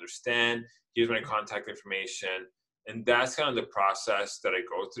 totally understand. Here's my contact information." And that's kind of the process that I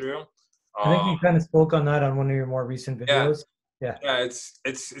go through. I think Um, you kind of spoke on that on one of your more recent yeah, videos. Yeah. yeah, it's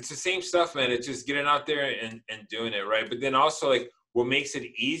the same stuff, man. It's just getting out there and doing it, right? But then also like what makes it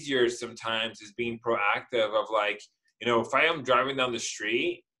easier sometimes is being proactive of like, if I am driving down the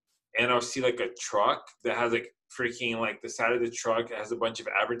street and I'll see like a truck that has like freaking like the side of the truck has a bunch of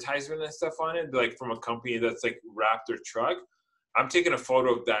advertisement and stuff on it, like from a company that's like wrapped their truck. I'm taking a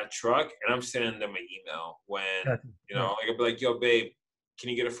photo of that truck and I'm sending them an email when, Gotcha. Yeah. like I'll be like, "Yo, babe, can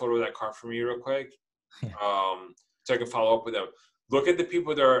you get a photo of that car for me real quick?" Yeah. So I can follow up with them. Look at the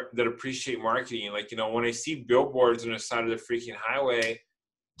people that appreciate marketing. Like, when I see billboards on the side of the freaking highway,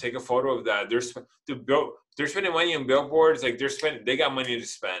 take a photo of that. They're spending money on billboards. Like they got money to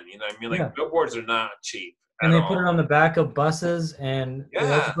spend. You know what I mean? Like Yeah. billboards are not cheap And at they put it all. on the back of buses, and they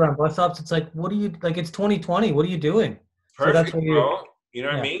also Yeah, put it on bus stops. It's like, what are you like? It's 2020. What are you doing? So that's perfect, what you, bro. You know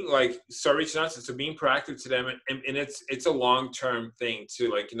what I yeah, mean? Like, so reaching out to being proactive to them, and it's a long term thing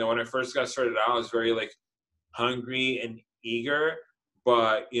too. Like, you know, when I first got started out, I was very like hungry and eager,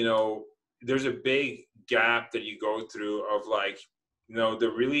 but you know, there's a big gap that you go through of like, you know, the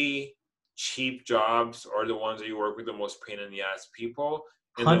really cheap jobs are the ones that you work with the most pain in the ass people,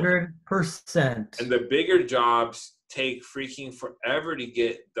 and 100%. the bigger jobs take freaking forever to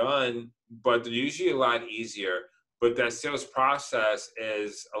get done, but they're usually a lot easier. But that sales process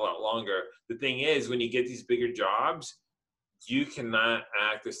is a lot longer. The thing is, when you get these bigger jobs, you cannot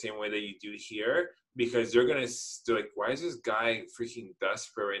act the same way that you do here, because they're gonna like, why is this guy freaking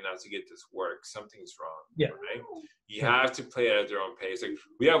desperate right now to get this work? Something's wrong, Yeah. right? You Yeah. have to play it at their own pace. Like,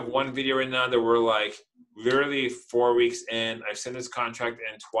 we have one video right now that we're like literally 4 weeks in. I've sent this contract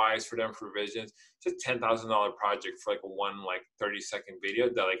in twice for them for revisions. It's a $10,000 project for like a one like 30-second video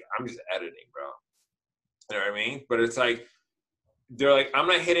that like I'm just editing, bro. You know what I mean? But it's like, they're like, I'm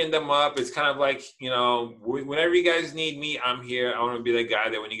not hitting them up. It's kind of like, you know, whenever you guys need me, I'm here. I want to be the guy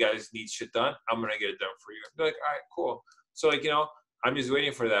that when you guys need shit done, I'm going to get it done for you. They're like, all right, cool. So like, you know, I'm just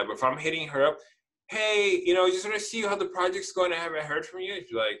waiting for that. But if I'm hitting her up, hey, you know, just want to see how the project's going. I haven't heard from you.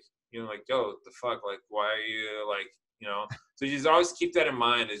 She's like, you know, like, yo, what the fuck? Like, why are you like, you know? So you just always keep that in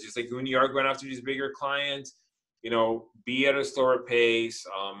mind. It's just like when you are going after these bigger clients, you know, be at a slower pace.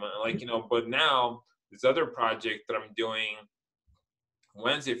 Like, you know, but now this other project that I'm doing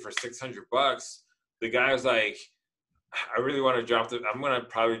Wednesday for $600, the guy was like, I really want to I'm going to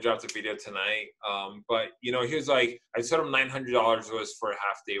probably drop the video tonight. But you know, he was like, I told him $900 was for a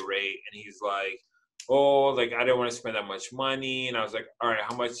half day rate. And he's like, oh, like, I didn't want to spend that much money. And I was like, all right,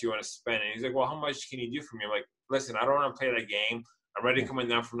 how much do you want to spend? And he's like, well, how much can you do for me? I'm like, listen, I don't want to play that game. I'm ready Yeah. coming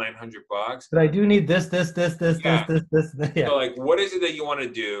down from $900. But I do need this, Yeah. this. Yeah. So like, what is it that you want to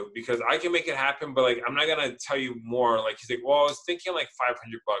do? Because I can make it happen, but like, I'm not gonna tell you more. Like, he's like, well, I was thinking like $500.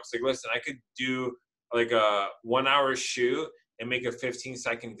 Like, listen, I could do like a 1 hour shoot and make a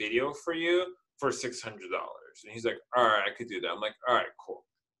 15-second video for you for $600. And he's like, all right, I could do that. I'm like, all right, cool.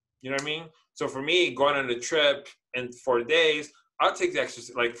 You know what I mean? So for me, going on a trip in 4 days, I'll take the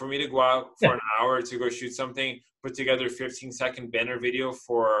extra. Like, for me to go out for Yeah. an hour to go shoot something, put together a 15-second banner video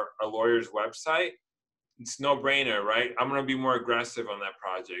for a lawyer's website, it's no brainer, right? I'm going to be more aggressive on that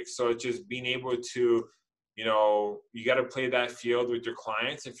project. So it's just being able to, you know, you got to play that field with your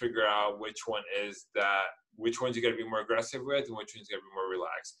clients and figure out which ones you got to be more aggressive with and which ones you got to be more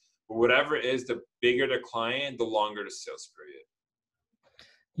relaxed. But whatever it is, the bigger the client, the longer the sales period.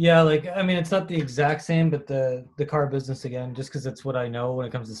 Yeah, like I mean, it's not the exact same, but the car business again, just because it's what I know when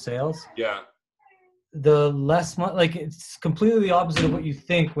it comes to sales. Yeah. The less money, like it's completely the opposite of what you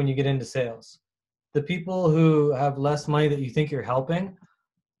think when you get into sales. The people who have less money that you think you're helping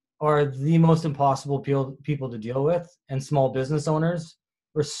are the most impossible people to deal with, and small business owners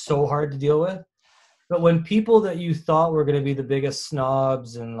are so hard to deal with. But when people that you thought were going to be the biggest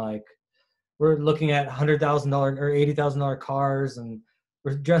snobs and like we're looking at $100,000 or $80,000 cars and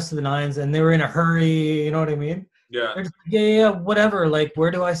we're dressed to the nines and they were in a hurry, you know what I mean? Yeah. They're just, yeah, whatever. Like,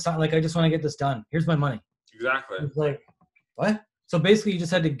 where do I sign? Like, I just want to get this done. Here's my money. Exactly. It's like, what? So basically, you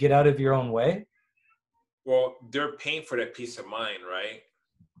just had to get out of your own way. Well, they're paying for that peace of mind, right?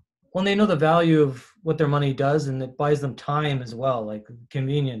 Well, they know the value of what their money does, and it buys them time as well, like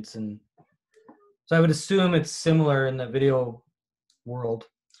convenience. And so I would assume it's similar in the video world.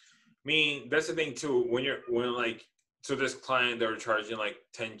 I mean, that's the thing too. When like, so this client, they were charging like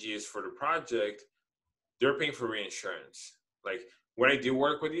 10 G's for the project, they're paying for reinsurance. Like, when I do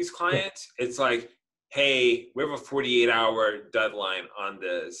work with these clients, it's like, hey, we have a 48-hour deadline on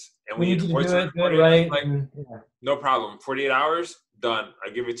this, and We we need need a you to voice do it recording. right. Like, And, yeah. no problem. 48 hours, done.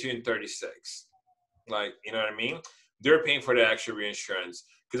 I give it to you in 36. Like, you know what I mean? They're paying for the extra reinsurance.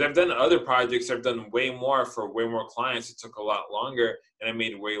 Because I've done other projects, I've done way more for way more clients. It took a lot longer, and I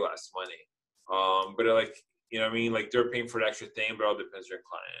made way less money. But like, you know what I mean? Like, they're paying for the extra thing, but it all depends on your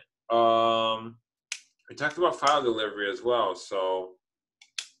client. We talked about file delivery as well. So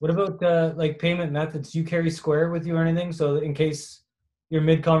What about like payment methods? Do you carry Square with you or anything? So in case you're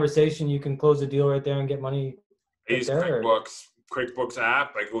mid conversation, you can close a deal right there and get money I right use there. Or? QuickBooks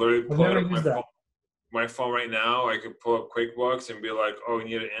app. I can literally I've pull it never up on used that. my phone right now. I could pull up QuickBooks and be like, oh, you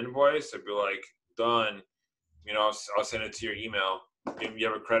need an invoice? I'd be like, done. You know, I'll send it to your email. If you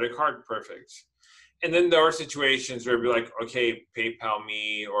have a credit card, perfect. And then there are situations where it'd be like, okay, PayPal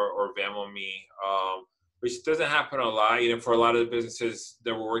me or Venmo me, which doesn't happen a lot. You know, for a lot of the businesses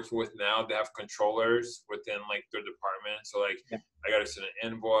that we're working with now, they have controllers within like their department. So like, Yeah. I got to send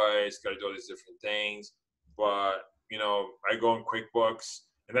an invoice, got to do all these different things. but you know, I go in QuickBooks,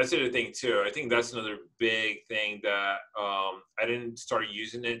 and that's the other thing too. I think that's another big thing that I didn't start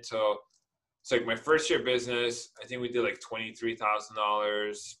using it till it's like my first year business. I think we did like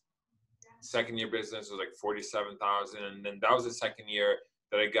 $23,000. Second year business was like 47,000, and then that was the second year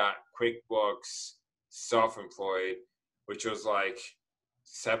that I got QuickBooks Self-Employed, which was like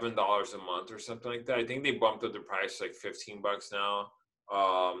 $7 a month or something like that. I think they bumped up the price to like $15 now.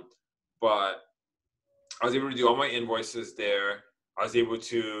 But I was able to do all my invoices there. I was able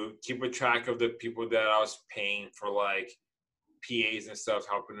to keep a track of the people that I was paying for like PAs and stuff,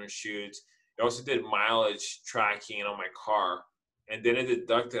 helping them shoot. I also did mileage tracking on my car, and then it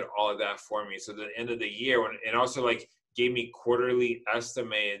deducted all of that for me. So at the end of the year, when it also like gave me quarterly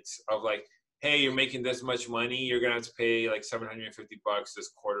estimates of like, hey, you're making this much money, you're gonna have to pay like $750 this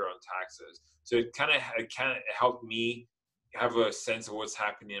quarter on taxes. So it kind of helped me have a sense of what's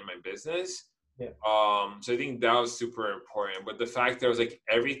happening in my business. Yeah. So I think that was super important. But the fact that it was like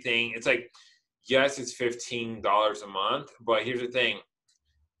everything, it's like, yes, it's $15 a month, but here's the thing.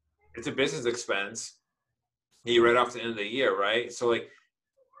 It's a business expense. You write off the end of the year, right? So like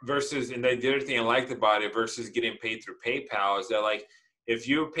versus, and the other thing I liked about it versus getting paid through PayPal is that like, if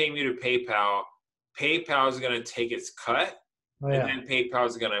you pay me to PayPal, PayPal is going to take its cut, and then PayPal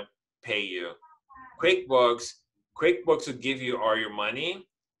is going to pay you. QuickBooks will give you all your money.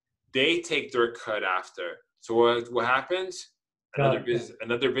 They take their cut after. So what happens? Another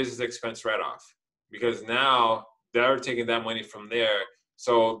business expense write-off, because now they're taking that money from there.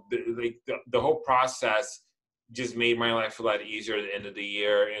 So the whole process just made my life a lot easier at the end of the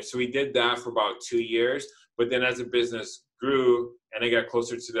year. And so we did that for about 2 years. But then as the business grew and I got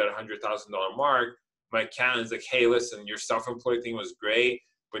closer to that $100,000 mark, my accountant's like, hey, listen, your self-employed thing was great,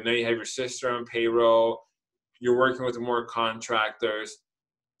 but now you have your sister on payroll. You're working with more contractors.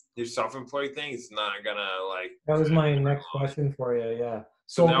 Your self-employed thing is not gonna like. That was my next question for you. Yeah,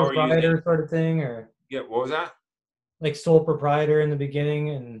 sole proprietor sort of thing, or yeah, what was that? Like sole proprietor in the beginning,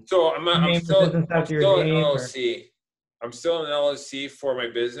 and so I'm still an LLC. I'm still an LLC for my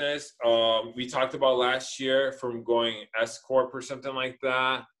business. We talked about last year from going S corp or something like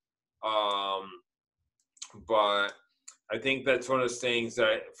that. But I think that's one of those things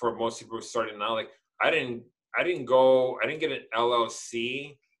that for most people starting out, like I didn't get an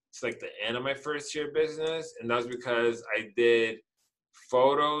LLC. It's like the end of my first year business, and that was because I did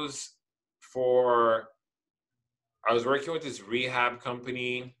photos for. I was working with this rehab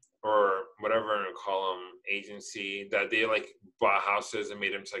company or whatever I call them, agency, that they like bought houses and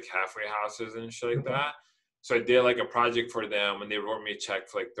made them to like halfway houses and shit like that. So I did like a project for them, and they wrote me a check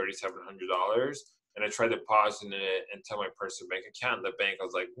for like $3,700. And I tried depositing it into my personal bank account. The bank, I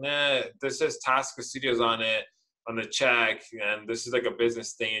was like, nah, this says Tasca Studios on it, on the check, and this is like a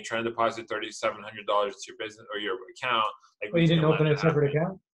business thing. You're trying to deposit $3,700 to your business or your account. Like, you didn't open a separate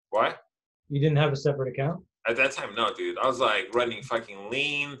account? What? You didn't have a separate account? At that time, no, dude. I was like running fucking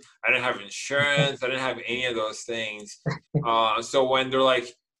lean. I didn't have insurance. I didn't have any of those things. So when they're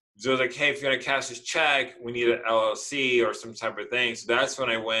like, hey, if you're gonna cash this check, we need an LLC or some type of thing. So that's when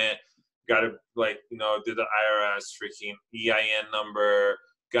I went, got a did the IRS freaking EIN number,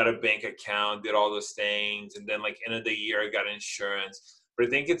 got a bank account, did all those things, and then like end of the year, I got insurance. But I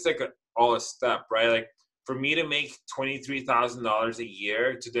think it's like all a step, right? Like for me to make $23,000 a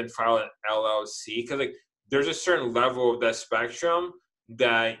year to then file an LLC, because like there's a certain level of that spectrum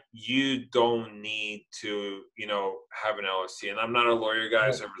that you don't need to, have an LLC. And I'm not a lawyer,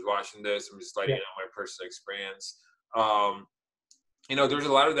 guys. Whoever's watching this, I'm just letting you know my personal experience. There's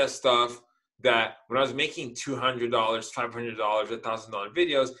a lot of that stuff that when I was making $200, $500, $1,000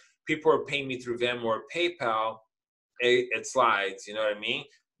 videos, people were paying me through Venmo or PayPal. It slides, you know what I mean?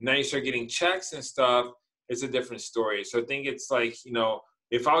 Now you start getting checks and stuff, it's a different story. So I think it's like,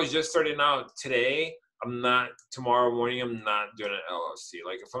 if I was just starting out today, tomorrow morning, I'm not doing an LLC.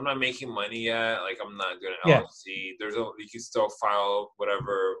 Like if I'm not making money yet, like I'm not doing an LLC. You can still file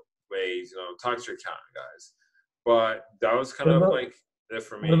whatever ways, talk to your accountant, guys. But that was kind of like it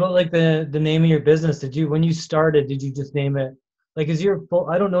for me. What about like the name of your business? When you started, did you just name it? Like, is your full,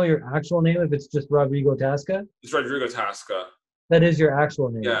 I don't know your actual name, if it's just Rodrigo Tasca? It's Rodrigo Tasca. That is your actual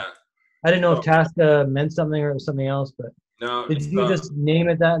name? Yeah. I didn't know if Tasca meant something or it was something else, but no. Did you just name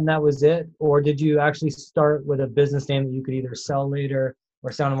it that and that was it? Or did you actually start with a business name that you could either sell later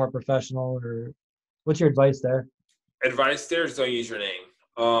or sound more professional? Or what's your advice there? Advice there is don't use your name.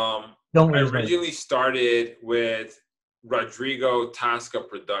 I originally started with Rodrigo Tasca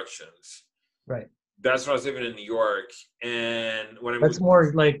Productions. Right. That's when I was living in New York, and when I That's moved,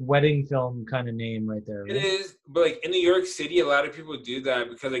 more like wedding film kind of name right there, it right? is. But like in New York City, a lot of people do that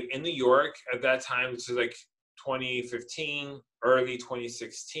because like in New York at that time, this is like 2015, early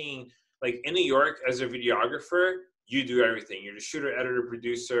 2016. Like in New York, as a videographer, you do everything. You're the shooter, editor,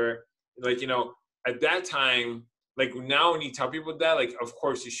 producer. Like at that time, like now when you tell people that, like of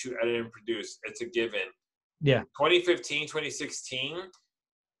course you shoot, edit, and produce. It's a given. Yeah. 2015, 2016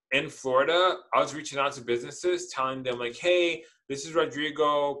 in Florida, I was reaching out to businesses telling them like, hey, this is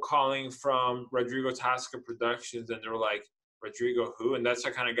Rodrigo calling from Rodrigo Tasca Productions. And they were like, Rodrigo who? And that's how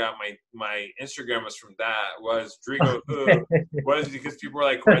I kind of got my Instagram was from that, was Rodrigo who, was because people were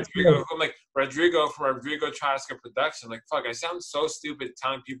like, That's Rodrigo great. who? I'm like, Rodrigo from Rodrigo Tasca Productions. Like, fuck, I sound so stupid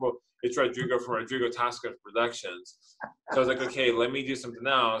telling people it's Rodrigo from Rodrigo Tasca Productions. So I was like, okay, let me do something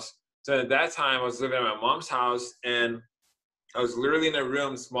else. So at that time, I was living at my mom's house, and I was literally in a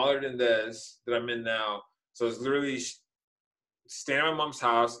room smaller than this that I'm in now. So I was literally staying at my mom's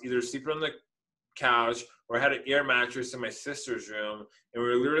house, either sleeping on the couch or I had an air mattress in my sister's room. And we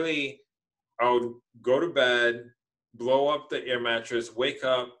were literally, I would go to bed, blow up the air mattress, wake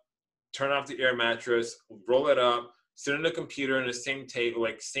up, turn off the air mattress, roll it up, sit on the computer in the same table,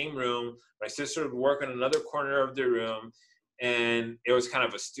 like same room. My sister would work in another corner of the room, and it was kind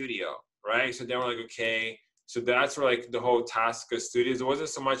of a studio, right? So then we're like, okay. So that's where like the whole Tasca Studios. It wasn't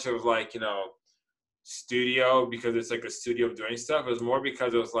so much of like, studio because it's like a studio of doing stuff. It was more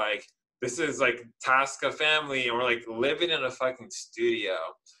because it was like, this is like Tasca family, and we're like living in a fucking studio.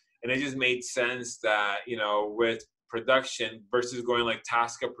 And it just made sense that, with production versus going like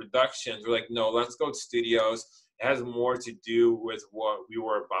Tasca Productions, we're like, no, let's go to studios. It has more to do with what we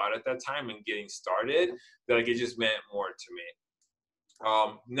were about at that time and getting started. That like it just meant more to me.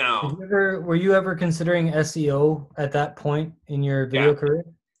 Now, Were you ever considering SEO at that point in your yeah, video career?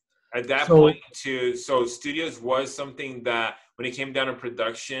 at that point So, too, so studios was something that when it came down to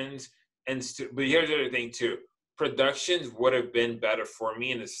productions but here's the other thing too, productions would have been better for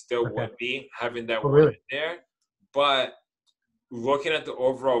me, and it still okay. would be having that Oh, word really? in there. But looking at the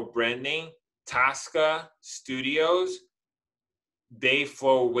overall branding, Tasca Studios, they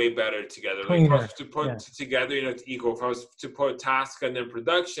flow way better together. Like if I Cleaner. was to put Yeah. together, it's equal. If I was to put Tasca and then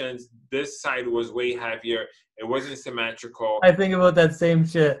productions, this side was way heavier. It wasn't symmetrical. I think about that same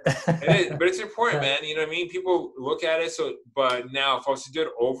shit. It is, but it's important, Yeah. man. You know what I mean? People look at it. So, but now if I was to do it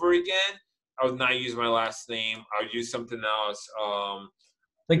over again, I would not use my last name. I would use something else.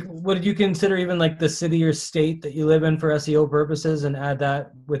 Like, what did you consider even like the city or state that you live in for SEO purposes and add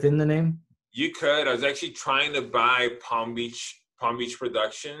that within the name? You could. I was actually trying to buy Palm Beach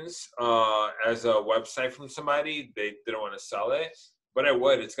Productions as a website from somebody. They didn't want to sell it, but I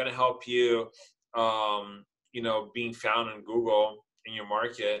would. It's going to help you, being found on Google in your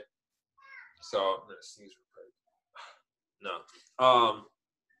market. So, no.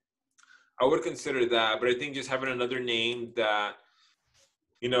 I would consider that, but I think just having another name that,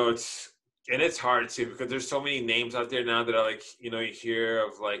 it's hard too because there's so many names out there now that are like, you hear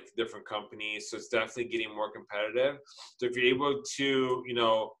of like different companies. So it's definitely getting more competitive. So if you're able to,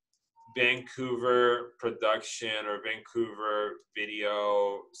 Vancouver production or Vancouver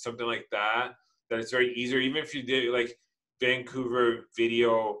video, something like that, that it's very easy. Or even if you did like Vancouver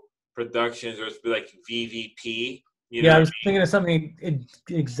video productions, or it's be like VVP, Yeah, I was thinking of something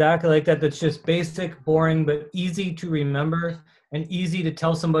exactly like that. That's just basic, boring, but easy to remember and easy to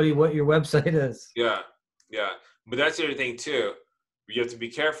tell somebody what your website is. Yeah, yeah. But that's the other thing too. You have to be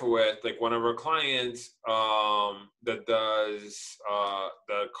careful with, like, one of our clients that does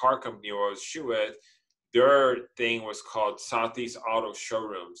the car company I was shoot with. Their thing was called Southeast Auto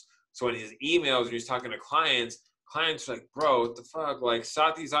Showrooms. So in his emails, when he's talking to clients were like, "Bro, what the fuck? Like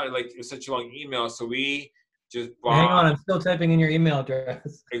Southeast Auto, like it's such a long email." So we just Hang bought. on, I'm still typing in your email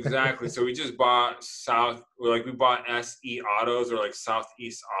address. Exactly. So we just bought we bought SE Autos, or like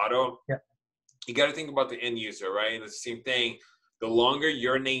Southeast Auto. Yeah. You got to think about the end user, right? And it's the same thing. The longer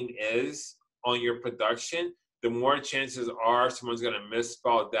your name is on your production, the more chances are someone's going to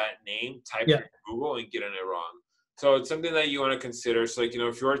misspell that name, type it Yeah. in Google, and get it wrong. So it's something that you want to consider. So, like,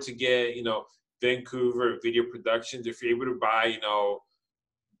 if you were to get, Vancouver Video Productions, if you're able to buy,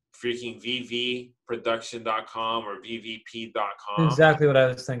 freaking vvproduction.com or vvp.com, Exactly what I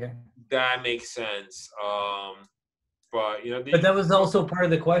was thinking. that makes sense. But But that was also part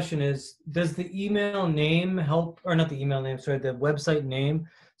of the question is, does the email name help, or not the email name, sorry, the website name?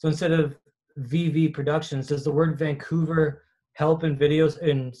 So instead of VV Productions, does the word Vancouver help in videos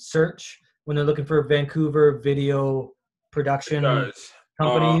in search when they're looking for Vancouver video it production does.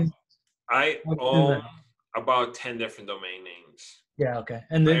 companies? I How do you do own that? about 10 different domain names. Yeah, okay.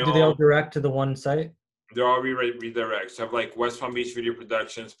 And I do they all own, direct to the one site? they're all redirects. I have like West Palm Beach Video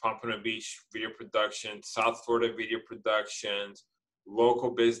Productions, Pompano Beach Video Productions, South Florida Video Productions,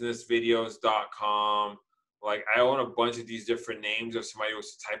 localbusinessvideos.com. Like I own a bunch of these different names. If somebody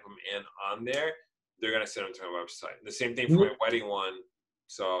was to type them in on there, they're gonna send them to my website. The same thing for We my wedding one.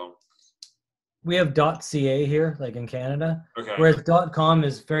 So we have .ca here, like in Canada, okay, whereas .com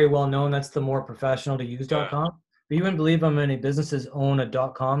is very well known. That's the more professional to use yeah. .com. But you wouldn't believe how many businesses own a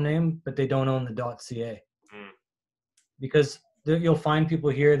 .com name, but they don't own the .ca. Mm. Because you'll find people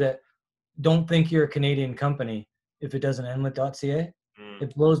here that don't think you're a Canadian company if it doesn't end with .ca. Mm.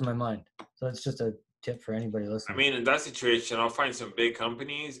 It blows my mind. So it's just a tip for anybody I listening. mean, in that situation, I'll find some big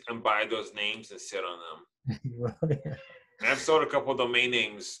companies and buy those names and sit on them. Well, yeah. And I've sold a couple of domain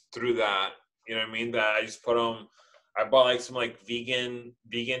names through that. You know what I mean? That I just put them. I bought like some like vegan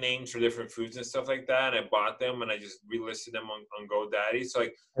names for different foods and stuff like that. And I bought them and I just relisted them on GoDaddy. So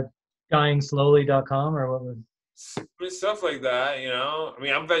like Dyingslowly.com or what was stuff like that, you know. I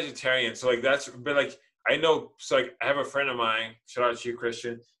mean, I'm vegetarian, so like that's. But like I know, so like I have a friend of mine. Shout out to you,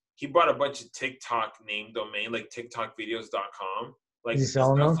 Christian. He bought a bunch of TikTok name domain, like TikTokvideos.com, like you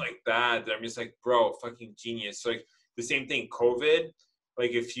selling stuff those? like that. That I'm just like, bro, fucking genius. So like the same thing, COVID.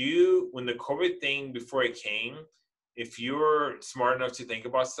 Like if you, when the COVID thing before it came, if you're smart enough to think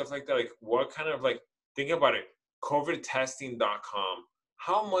about stuff like that, like what kind of like, think about it, covidtesting.com.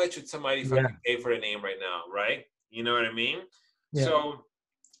 How much would somebody Yeah. fucking pay for the name right now, right? You know what I mean? Yeah. So,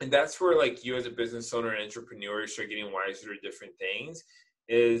 and that's where like you as a business owner and entrepreneur start getting wiser to different things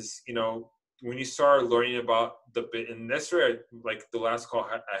is, you know, when you start learning about the bit, and that's where like the last call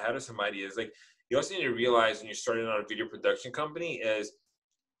I had with somebody is like, you also need to realize when you're starting out a video production company is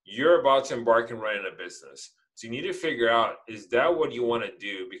you're about to embark and run in a business. So you need to figure out, is that what you want to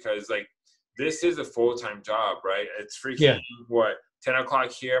do? Because like, this is a full-time job, right? It's freaking what, 10 o'clock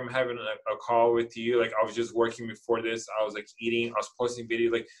here. I'm having a call with you. Like I was just working before this. I was like eating, I was posting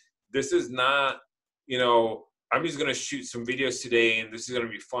videos. Like this is not, you know, I'm just going to shoot some videos today and this is going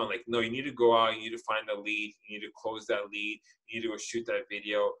to be fun. Like, no, you need to go out, you need to find a lead, you need to close that lead, you need to go shoot that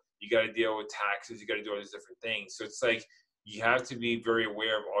video. You got to deal with taxes. You got to do all these different things. So it's like, you have to be very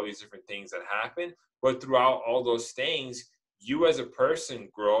aware of all these different things that happen. But throughout all those things, you as a person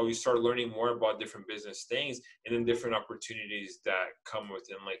grow, you start learning more about different business things and then different opportunities that come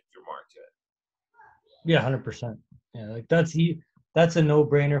within like your market. Yeah, 100%. Yeah, like that's a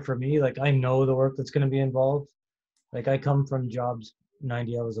no-brainer for me. Like I know the work that's going to be involved. Like I come from jobs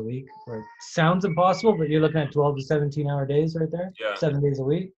 90 hours a week where it sounds impossible, but you're looking at 12 to 17 hour days right there, Yeah. 7 days a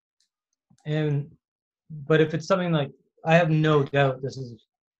week. But if it's something like, I have no doubt this is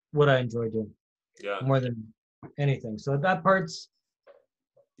what I enjoy doing more than anything. So that part's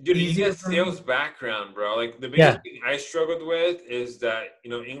dude, you easier get for me. sales background, bro. Like the biggest thing I struggled with is that,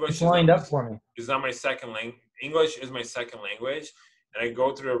 you know, English it's lined up for me. Is not my second language. English is my second language. And I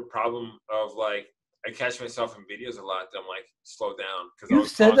go through a problem of like, I catch myself in videos a lot that I'm like, slow down. You've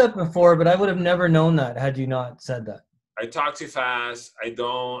said that before, but I would have never known that had you not said that. I talk too fast. I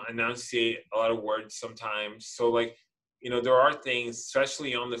don't enunciate a lot of words sometimes. So like, you know, there are things,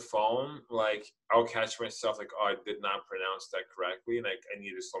 especially on the phone, like I'll catch myself like, oh, I did not pronounce that correctly. And I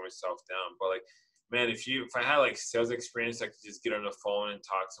need to slow myself down. But like, man, if I had like sales experience, I could just get on the phone and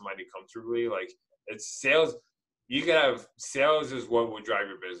talk to somebody comfortably. Like it's sales. You could have sales is what will drive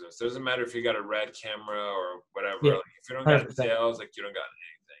your business. Doesn't matter if you got a red camera or whatever. Yeah, like if you don't got 100%. sales, like you don't got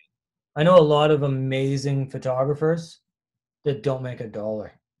anything. I know a lot of amazing photographers that don't make $1,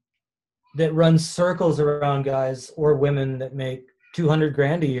 that run circles around guys or women that make 200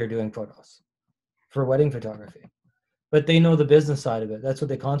 grand a year doing photos for wedding photography. But they know the business side of it. That's what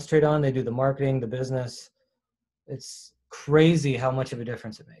they concentrate on. They do the marketing, the business. It's crazy how much of a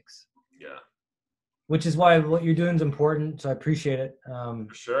difference it makes. Yeah. Which is why what you're doing is important. So I appreciate it. For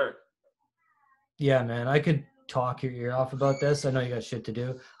sure. Yeah, man. I could talk your ear off about this. I know you got shit to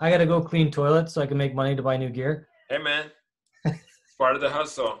do. I got to go clean toilets so I can make money to buy new gear. Hey, man. It's part of the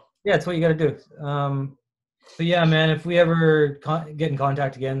hustle. Yeah, it's what you got to do. But yeah, man, if we ever get in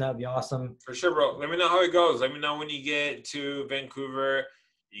contact again, that'd be awesome. For sure, bro. Let me know how it goes. Let me know when you get to Vancouver.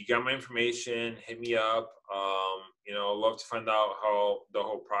 You got my information. Hit me up. You know, love to find out how the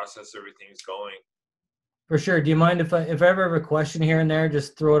whole process, everything's going. For sure. Do you mind if I ever have a question here and there,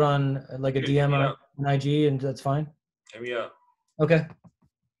 just throw it on like a DM on IG and that's fine? Hit me up. Okay.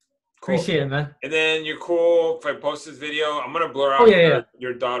 Cool. Appreciate it, man. And then you're cool if I post this video. I'm gonna blur out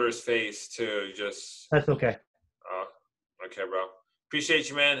your daughter's face too. Just that's okay. Okay, bro. Appreciate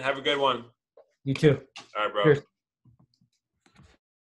you, man. Have a good one. You too. All right, bro. Cheers.